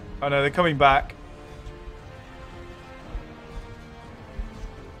 Oh no, they're coming back.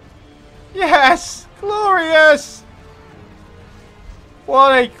 Yes! Glorious!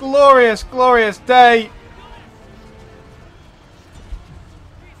 What a glorious, glorious day!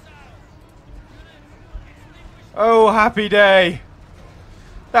 Oh, happy day!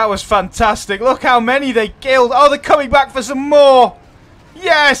 That was fantastic. Look how many they killed. Oh, they're coming back for some more!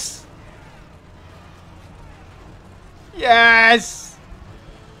 Yes! Yes!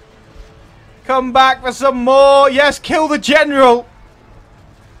 Come back for some more! Yes, kill the general!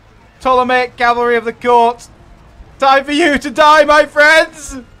 Ptolemaic cavalry of the court. Time for you to die, my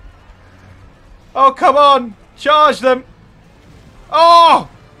friends! Oh, come on. Charge them. Oh!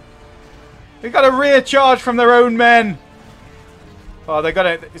 They got a rear charge from their own men. Oh,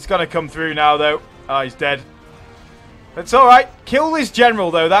 it's gonna come through now, though. Oh, he's dead. It's alright. Kill this general,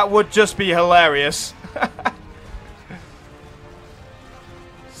 though. That would just be hilarious.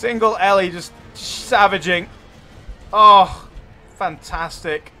 Single Ellie just savaging. Oh,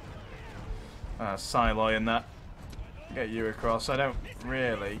 fantastic. Siloy in that. Get you across. I don't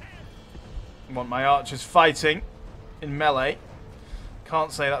really want my archers fighting in melee.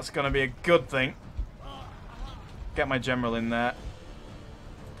 Can't say that's going to be a good thing. Get my general in there.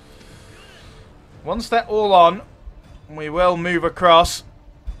 Once they're all on, we will move across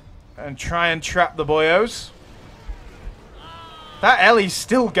and try and trap the boyos. That Ellie's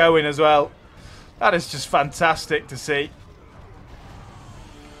still going as well. That is just fantastic to see.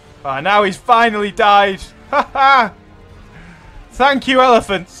 Now he's finally died. Ha ha! Thank you,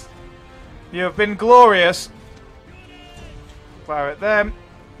 elephants. You have been glorious. Fire at them.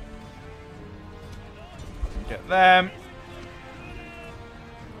 Get them.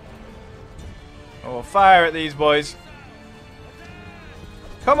 Or fire at these boys.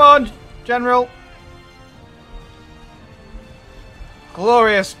 Come on, General.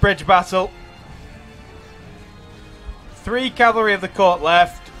 Glorious bridge battle. 3 cavalry of the court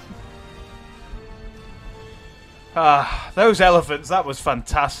left. Ah, those elephants, that was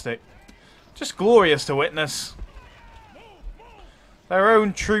fantastic. Just glorious to witness. Their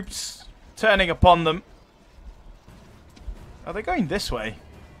own troops turning upon them. Are they going this way?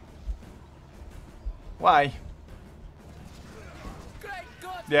 Why?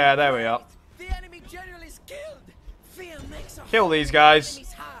 Yeah, there we are. The enemy general is killed. Fear makes a Kill these guys.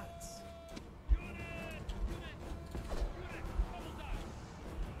 enemy's hearts.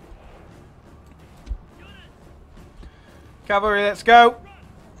 Cavalry, let's go.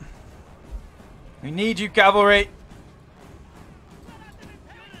 We need you, cavalry.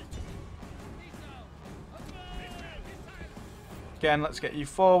 Again, let's get you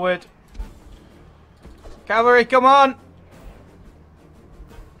forward. Cavalry, come on.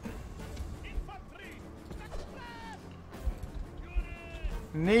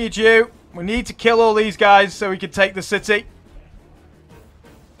 Need you. We need to kill all these guys so we can take the city.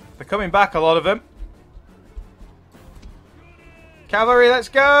 They're coming back, a lot of them. Cavalry, let's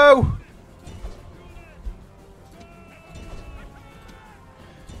go.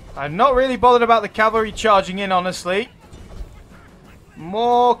 I'm not really bothered about the cavalry charging in, honestly.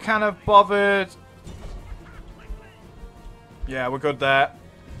 More kind of bothered. Yeah, we're good there.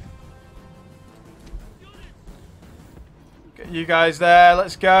 Get you guys there.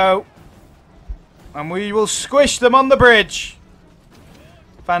 Let's go. And we will squish them on the bridge.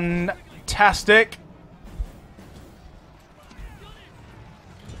 Fantastic.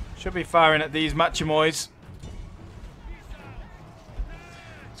 Should be firing at these Machimoys.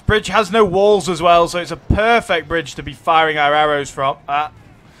 This bridge has no walls as well, so it's a perfect bridge to be firing our arrows from at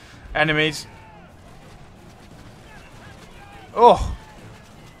enemies. Oh,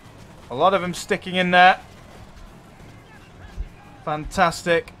 a lot of them sticking in there.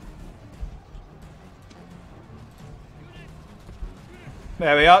 Fantastic.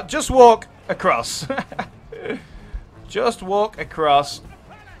 There we are. Just walk across. Just walk across.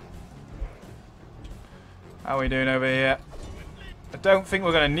 How are we doing over here? I don't think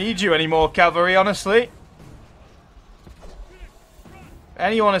we're going to need you anymore, cavalry, honestly.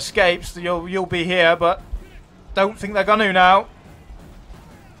 Anyone escapes, you'll be here, but don't think they're going to now.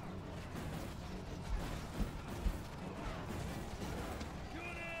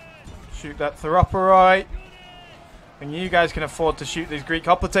 Shoot that Theroporoi. And you guys can afford to shoot these Greek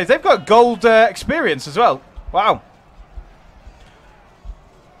hoplites. They've got gold experience as well. Wow.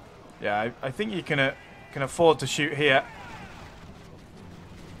 Yeah, I think you can afford to shoot here.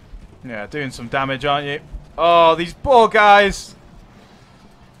 Yeah, doing some damage, aren't you? Oh, these poor guys.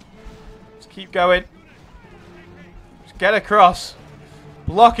 Just keep going. Just get across.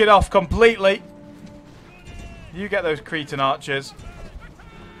 Block it off completely. You get those Cretan archers.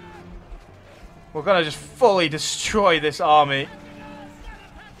 We're going to just fully destroy this army.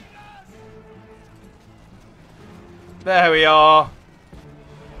 There we are.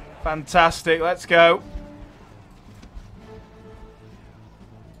 Fantastic. Let's go.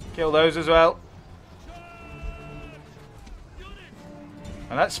 Kill those as well.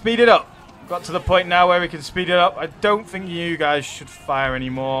 And let's speed it up. Got to the point now where we can speed it up. I don't think you guys should fire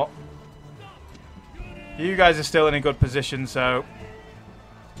anymore. You guys are still in a good position, so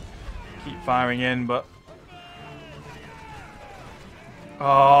keep firing in, but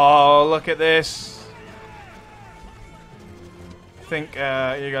oh, look at this. I think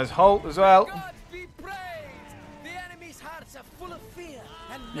you guys halt as well. God be praised. The enemy's hearts are full of fear.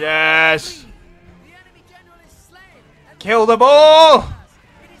 And Yes. the enemy general is slain. And Kill them all. it is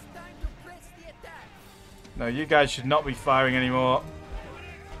time to press the attack. No, you guys should not be firing anymore.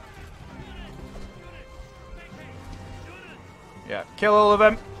 Yeah, kill all of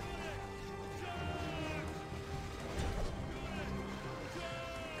them.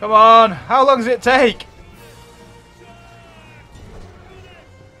 Come on, how long does it take?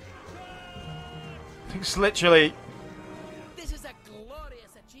 I think it's literally... This is a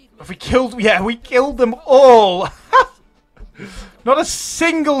glorious achievement. If we killed... Yeah, we killed them all! Not a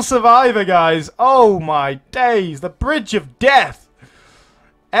single survivor, guys. Oh my days. The Bridge of Death.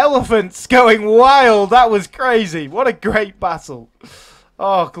 Elephants going wild. That was crazy. What a great battle.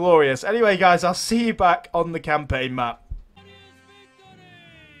 Oh, glorious. Anyway, guys, I'll see you back on the campaign map.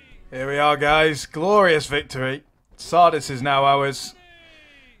 Here we are, guys. Glorious victory. Sardis is now ours.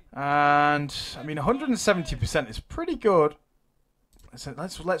 And, I mean, 170% is pretty good.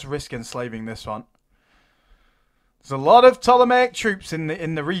 Let's risk enslaving this one. There's a lot of Ptolemaic troops in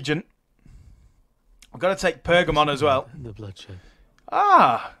the region. I've got to take Pergamon as well. The bloodshed.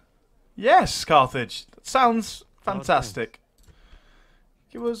 Ah, yes, Carthage. That sounds fantastic.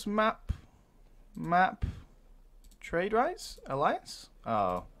 Give us map, trade rights, alliance.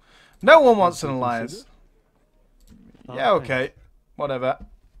 Oh, no one wants an alliance. Yeah, okay, whatever.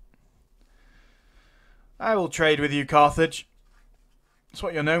 I will trade with you, Carthage. That's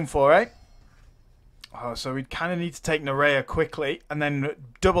what you're known for, eh? Oh, so we kind of need to take Nerea quickly and then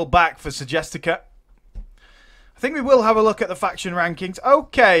double back for Segestica. I think we will have a look at the faction rankings.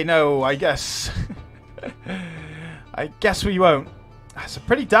 Okay, no, I guess. I guess we won't. It's a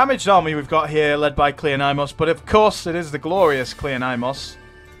pretty damaged army we've got here, led by Cleonymos, but of course it is the glorious Cleonymos.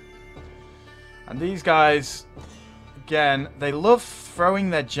 And these guys, again, they love throwing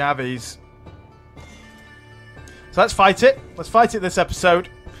their javies. So let's fight it. Let's fight it this episode.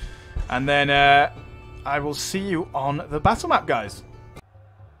 And then I will see you on the battle map, guys.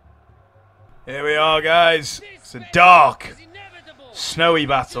 Here we are, guys. It's a dark, snowy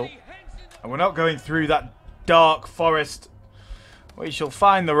battle. And we're not going through that dark forest. We shall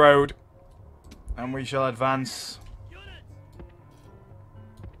find the road. And we shall advance.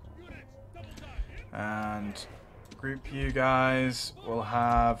 And group you guys will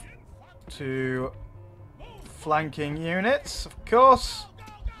have 2 flanking units, of course.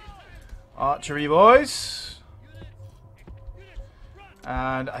 Archery boys.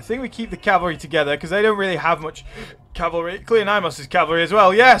 And I think we keep the cavalry together because they don't really have much cavalry. Cleonymos is cavalry as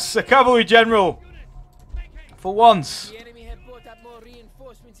well. Yes, a cavalry general. For once. The enemy have brought up more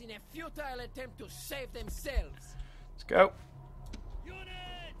reinforcements in a futile attempt to save themselves. Let's go.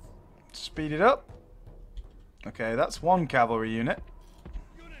 Speed it up. Okay, that's 1 cavalry unit.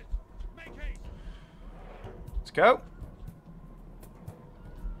 Let's go.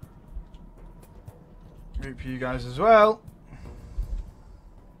 Group you guys as well.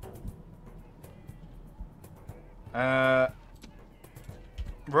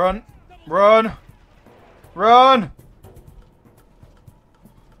 Run. Run. Run.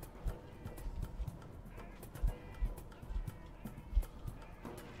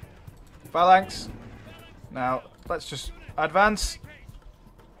 Phalanx. Now, let's just advance.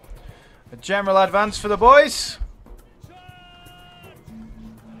 A general advance for the boys.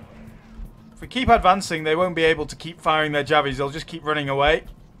 If we keep advancing, they won't be able to keep firing their javies. They'll just keep running away.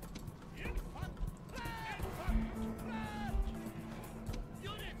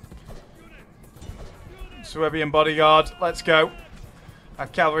 Suebian bodyguard, let's go. Our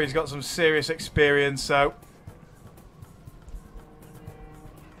cavalry's got some serious experience, so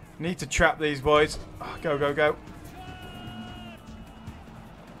need to trap these boys. Oh, go, go, go.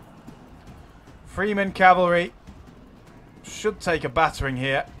 Freeman cavalry should take a battering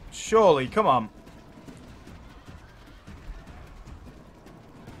here. Surely, come on.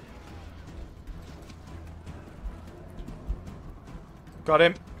 Got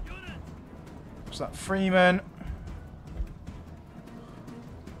him. What's that? Freeman.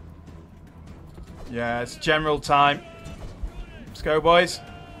 Yeah, it's general time. Let's go, boys.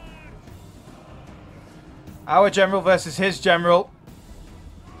 Our general versus his general.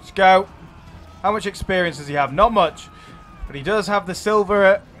 Let's go. How much experience does he have? Not much. But he does have the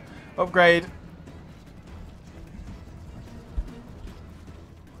silver upgrade.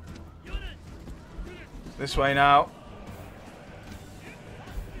 This way now.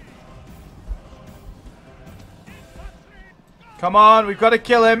 Come on, we've got to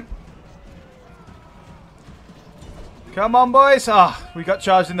kill him. Come on, boys. Ah, we got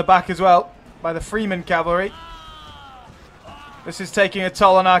charged in the back as well by the Freeman cavalry. This is taking a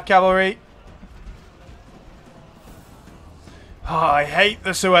toll on our cavalry. Oh, I hate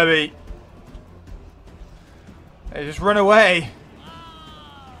the Suebi. They just run away.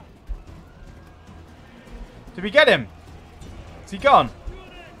 Did we get him? Is he gone?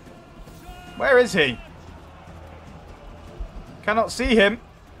 Where is he? Cannot see him.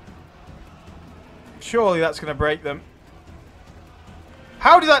 Surely that's going to break them.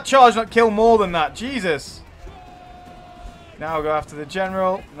 How did that charge not kill more than that? Jesus. Now we'll go after the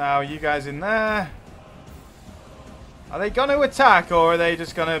general. Now you guys in there. Are they going to attack or are they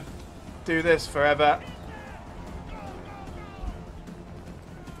just going to do this forever?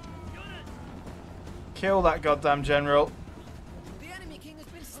 Kill that goddamn general.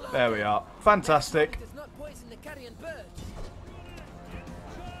 There we are. Fantastic.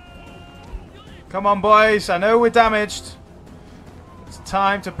 Come on, boys. I know we're damaged. It's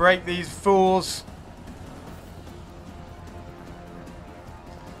time to break these fools.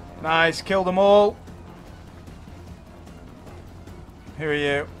 Nice. Kill them all. Who are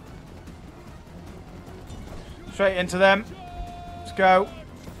you? Straight into them. Let's go.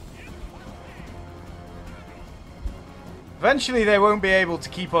 Eventually they won't be able to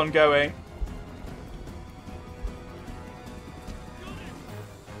keep on going.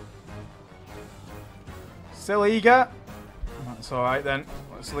 Still eager? That's alright then.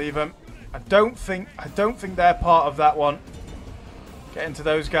 Let's leave them. I don't think they're part of that one. Get into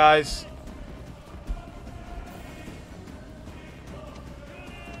those guys.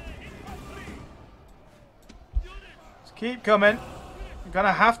 Let's keep coming. They're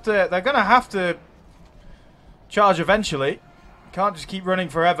gonna have to charge eventually. Can't just keep running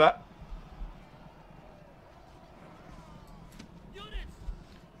forever.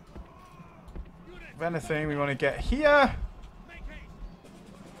 If anything, we want to get here.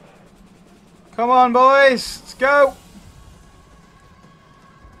 Come on, boys. Let's go.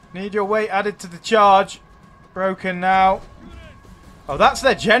 Need your weight added to the charge. Broken now. Oh, that's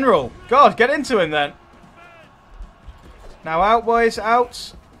their general. God, get into him then. Now out, boys.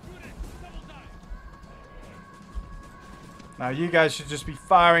 Out. Now you guys should just be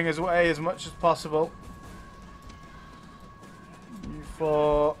firing away as much as possible. You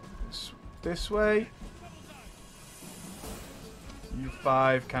four this way. You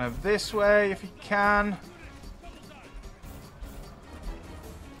five kind of this way if you can.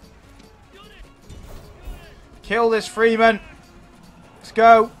 Kill this Freeman. Let's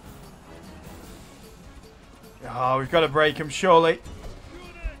go. Oh, we've got to break him surely.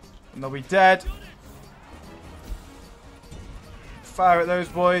 And they'll be dead. Fire at those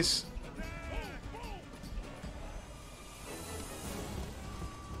boys.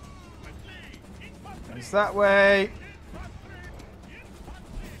 It's that way.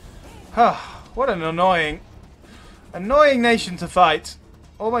 What an annoying nation to fight.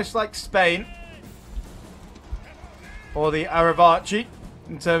 Almost like Spain. Or the Aravaci.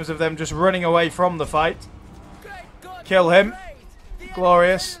 In terms of them just running away from the fight. Kill him.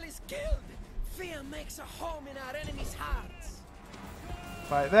 Glorious.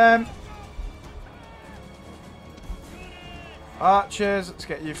 Fight them. Archers, let's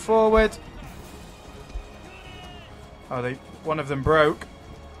get you forward. Oh, one of them broke.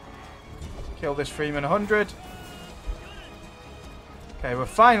 Kill this Freeman 100. Okay, we're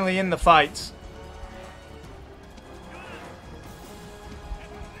finally in the fight.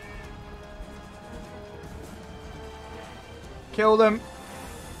 Kill them.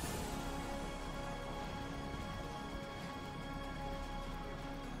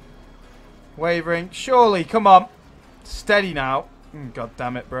 Wavering. Surely, come on. Steady now. God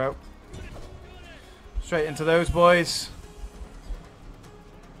damn it, bro. Straight into those boys.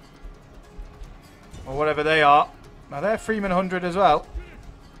 Or whatever they are. Now they're Freeman 100 as well.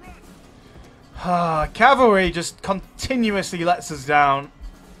 Cavalry just continuously lets us down.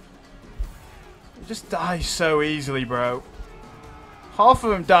 It just dies so easily, bro. Half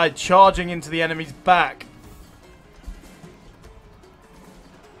of them died charging into the enemy's back.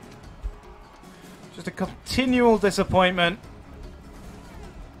 Just a continual disappointment.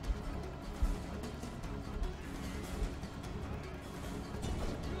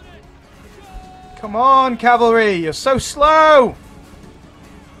 Come on, cavalry! You're so slow!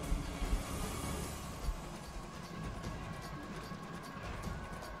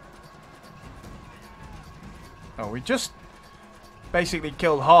 Oh, we just basically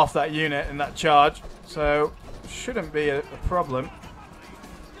killed half that unit in that charge, so shouldn't be a problem.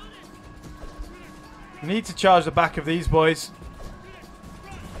 Need to charge the back of these boys.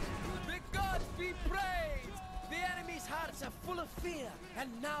 The gods be praised! The enemy's hearts are full of fear, and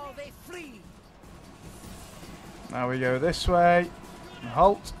now they flee. Now we go this way.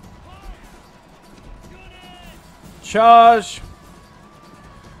 Halt. Charge.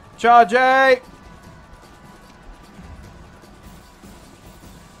 Charge A.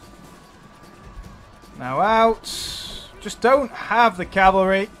 Now out. Just don't have the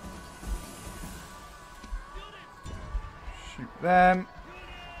cavalry. Shoot them.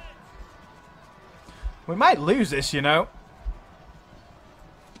 We might lose this, you know.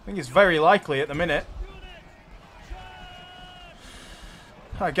 I think it's very likely at the minute.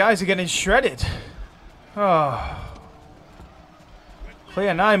 Our guys are getting shredded. Oh.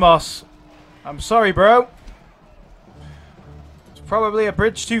 Clear Nymos. I'm sorry, bro. It's probably a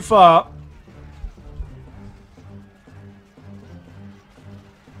bridge too far.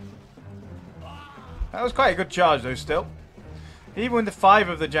 That was quite a good charge, though, still. Even with the 5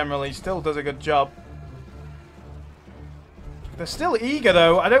 of the general, he still does a good job. They're still eager,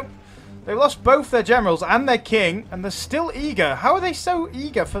 though. They've lost both their generals and their king, and they're still eager. How are they so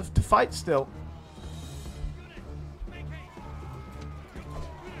eager to fight still?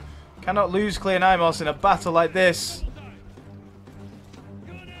 Cannot lose Cleonymos in a battle like this.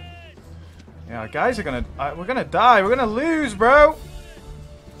 Yeah, guys are gonna... we're gonna die. We're gonna lose, bro.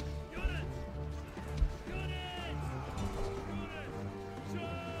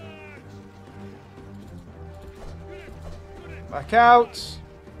 Back out.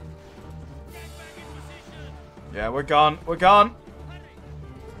 Yeah, we're gone. We're gone.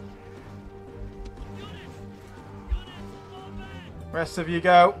 Rest of you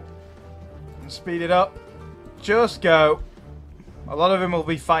go. And speed it up. Just go. A lot of them will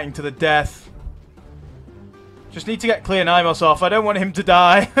be fighting to the death. Just need to get Cleonymos off. I don't want him to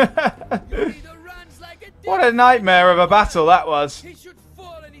die. What a nightmare of a battle that was.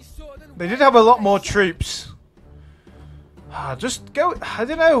 They did have a lot more troops. Just go. I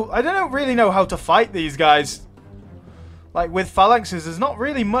don't know. I don't really know how to fight these guys. Like with phalanxes, there's not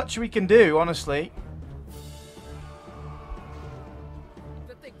really much we can do, honestly.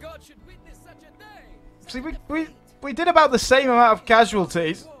 See, we did about the same amount of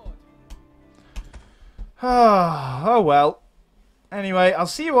casualties. Oh well. Anyway, I'll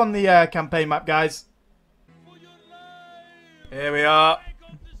see you on the campaign map, guys. Here we are.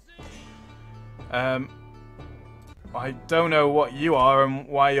 I don't know what you are and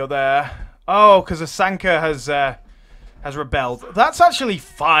why you're there. Oh, because Asanka has rebelled. That's actually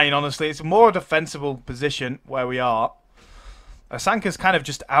fine, honestly. It's a more defensible position where we are. Asanka's kind of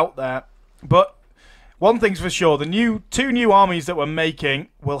just out there. But one thing's for sure, the two new armies that we're making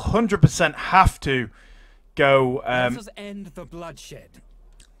will 100% have to go... Let us end the bloodshed.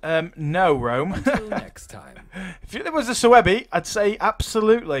 No, Rome. Until next time. If it was a Suebi, I'd say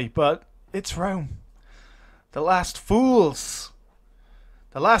absolutely, but it's Rome. The last fools.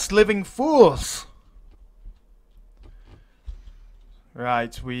 The last living fools.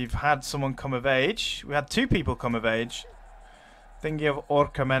 Right, we've had someone come of age. We had two people come of age. Thinking of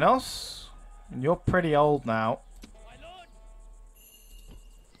Orchomenos. And you're pretty old now.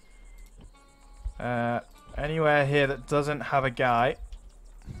 Anywhere here that doesn't have a guy?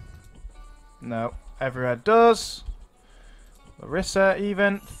 No. Everywhere does. Larissa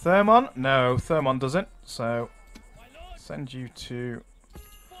even. Thermon? No, Thermon doesn't. So, send you to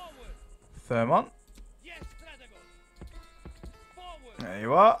Thermon. There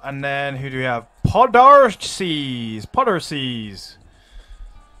you are. And then who do we have? Podarces. Podarces.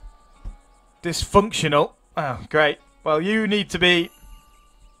 Dysfunctional. Oh, great. Well, you need to be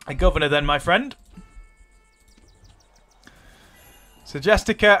a governor then, my friend.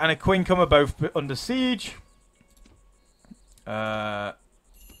 Segestica and a Quincum are both under siege. Another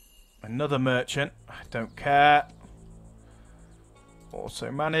merchant. I don't care.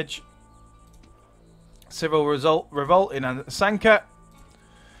 Also manage. Civil revolt in Asanka.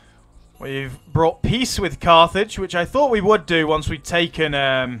 We've brought peace with Carthage, which I thought we would do once we'd taken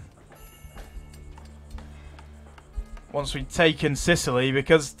Sicily,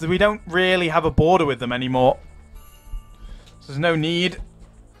 because we don't really have a border with them anymore. So there's no need.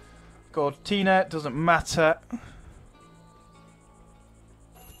 Gortina, doesn't matter.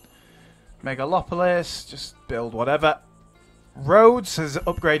 Megalopolis, just build whatever. Rhodes has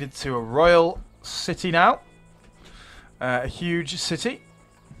upgraded to a royal city now. A huge city.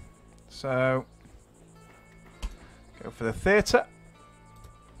 So, go for the theatre.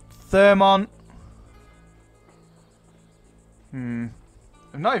 Thermon.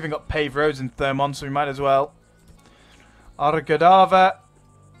 I've not even got paved roads in Thermon, so we might as well. Argadava.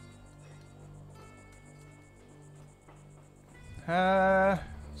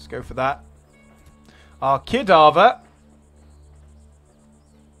 Let's go for that. Arkidava.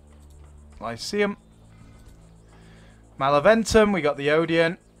 Lyceum. Malaventum, we got the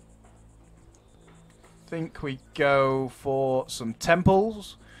Odeon. Think we go for some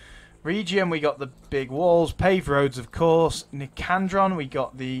temples. Region, we got the big walls. Paved roads, of course. Nicandron, we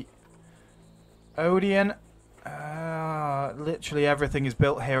got the Odeon. Literally everything is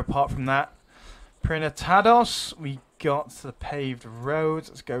built here apart from that. Prinatados, we got the paved roads.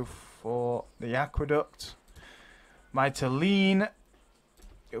 Let's go for the aqueduct. Mytilene,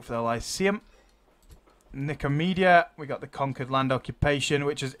 go for the Lyceum. Nicomedia, we got the conquered land occupation,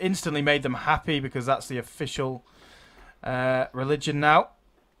 which has instantly made them happy because that's the official religion now.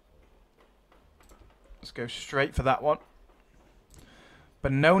 Let's go straight for that one.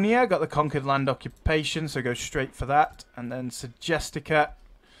 Bononia, got the conquered land occupation, so go straight for that. And then Segestica,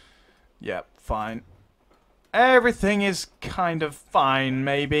 yep, fine. Everything is kind of fine,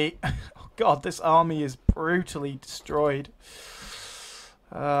 maybe. Oh god, this army is brutally destroyed.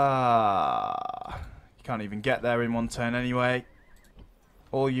 You can't even get there in one turn anyway.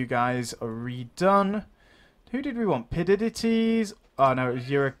 All you guys are redone. Who did we want? Pididites, Oh no, it was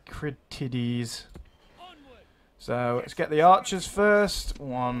Eurycritides. So let's get the archers first.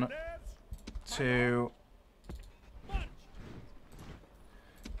 1, 2,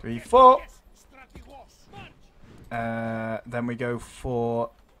 3, 4. Then we go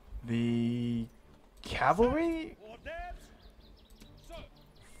for the cavalry.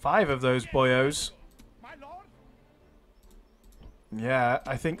 5 of those boyos. Yeah,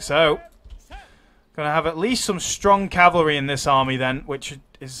 I think so. Gonna have at least some strong cavalry in this army then, which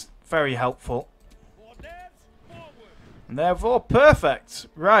is very helpful. And therefore, perfect.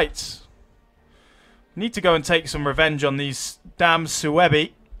 Right. Need to go and take some revenge on these damn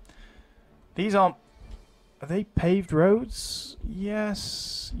Suebi. These aren't... Are they paved roads?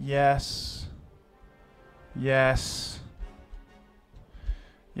 Yes. Yes. Yes.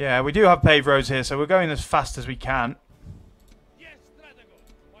 Yeah, we do have paved roads here, so we're going as fast as we can.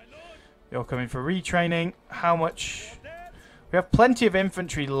 You're coming for retraining. How much? We have plenty of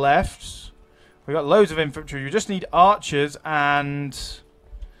infantry left. We've got loads of infantry. We just need archers and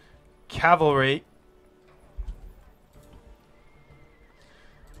cavalry.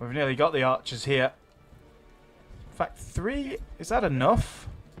 We've nearly got the archers here. In fact, 3. Is that enough?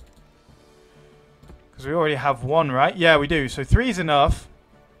 Because we already have 1, right? Yeah, we do. So 3 is enough.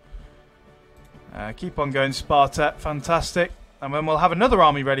 Keep on going, Sparta. Fantastic. And then we'll have another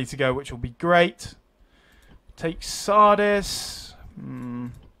army ready to go, which will be great. Take Sardis.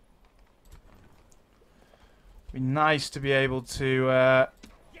 Be nice to be able to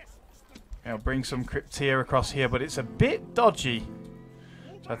bring some Cryptia across here, but it's a bit dodgy.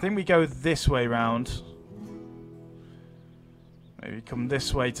 So I think we go this way round. Maybe come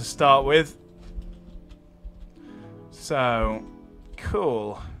this way to start with. So,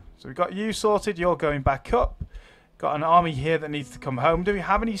 cool. So we've got you sorted. You're going back up. Got an army here that needs to come home. Do we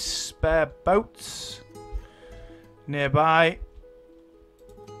have any spare boats nearby?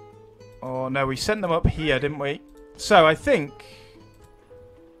 Oh no, we sent them up here, didn't we? So I think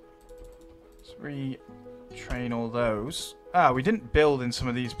let's retrain all those. Ah, we didn't build in some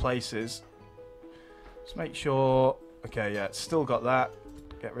of these places. Let's make sure. Okay, yeah, it's still got that.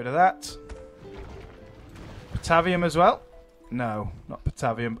 Get rid of that. Batavium as well. No, not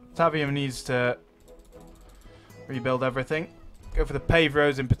Batavium. Batavium needs to rebuild everything. Go for the paved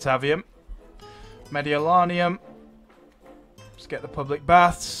roads in Batavium. Mediolanium. Let's get the public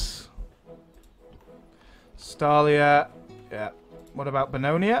baths. Stalia. Yeah. What about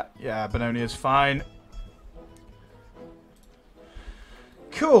Bononia? Yeah, Bononia's fine.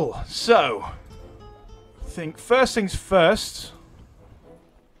 Cool. So, I think first things first.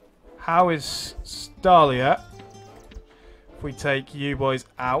 How is Stalia? If we take you boys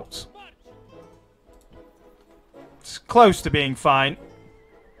out. It's close to being fine.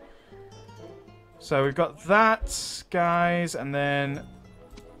 So we've got that, guys, and then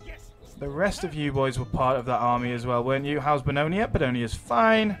the rest of you boys were part of that army as well, weren't you? How's Bononia? Bononia's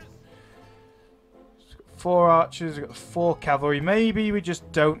fine. 4 archers, we've got 4 cavalry. Maybe we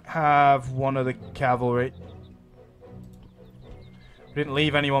just don't have one of the cavalry. We didn't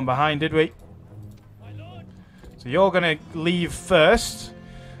leave anyone behind, did we? So you're going to leave first,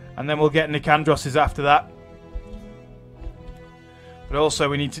 and then we'll get Nicandros's after that. But also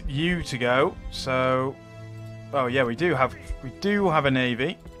we need you to go. So, oh yeah, we do have a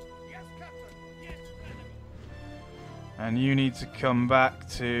navy, and you need to come back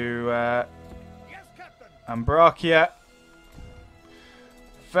to Ambracia.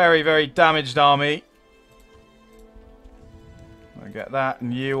 Very, very damaged army. I get that,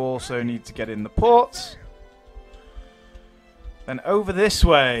 and you also need to get in the port. Then over this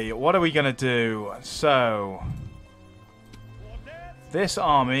way, what are we going to do? So, this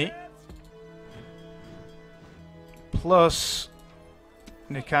army plus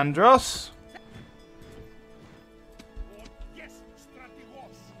Nicandros.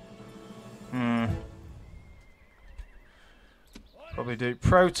 Probably do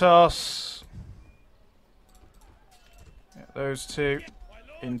Protoss. Get those 2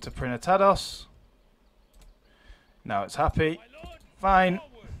 into Prinatados. Now it's happy. Fine.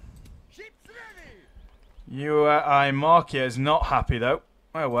 Markia is not happy though.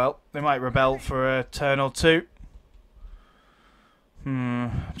 Oh well, they might rebel for a turn or 2.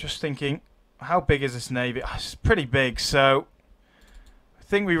 Just thinking, how big is this navy? Oh, it's pretty big, so I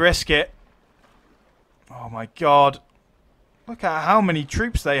think we risk it. Oh my god. Look at how many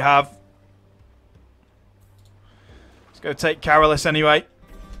troops they have. Let's go take Carolus anyway.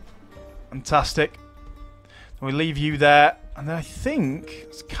 Fantastic. We leave you there. And then I think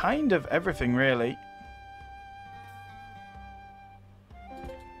it's kind of everything, really.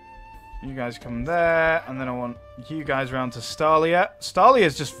 You guys come there, and then I want you guys around to Stalia. Stalia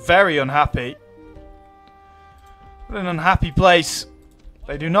is just very unhappy. What an unhappy place.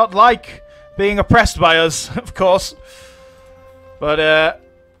 They do not like being oppressed by us, of course. But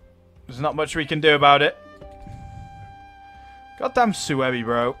there's not much we can do about it. Goddamn Suebi,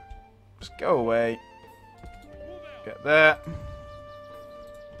 bro. Just go away. Get there.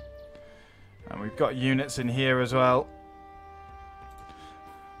 And we've got units in here as well.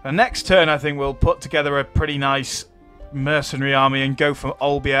 The next turn, I think we'll put together a pretty nice mercenary army and go for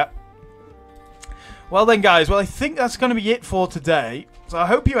Olbia. Well then, guys, well, I think that's going to be it for today. So I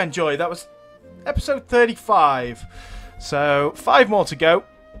hope you enjoyed. That was episode 35. So 5 more to go.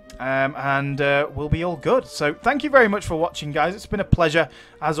 And we'll be all good. So thank you very much for watching, guys. It's been a pleasure,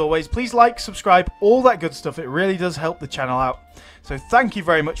 as always. Please like, subscribe, all that good stuff. It really does help the channel out. So thank you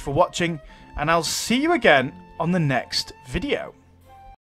very much for watching. And I'll see you again on the next video.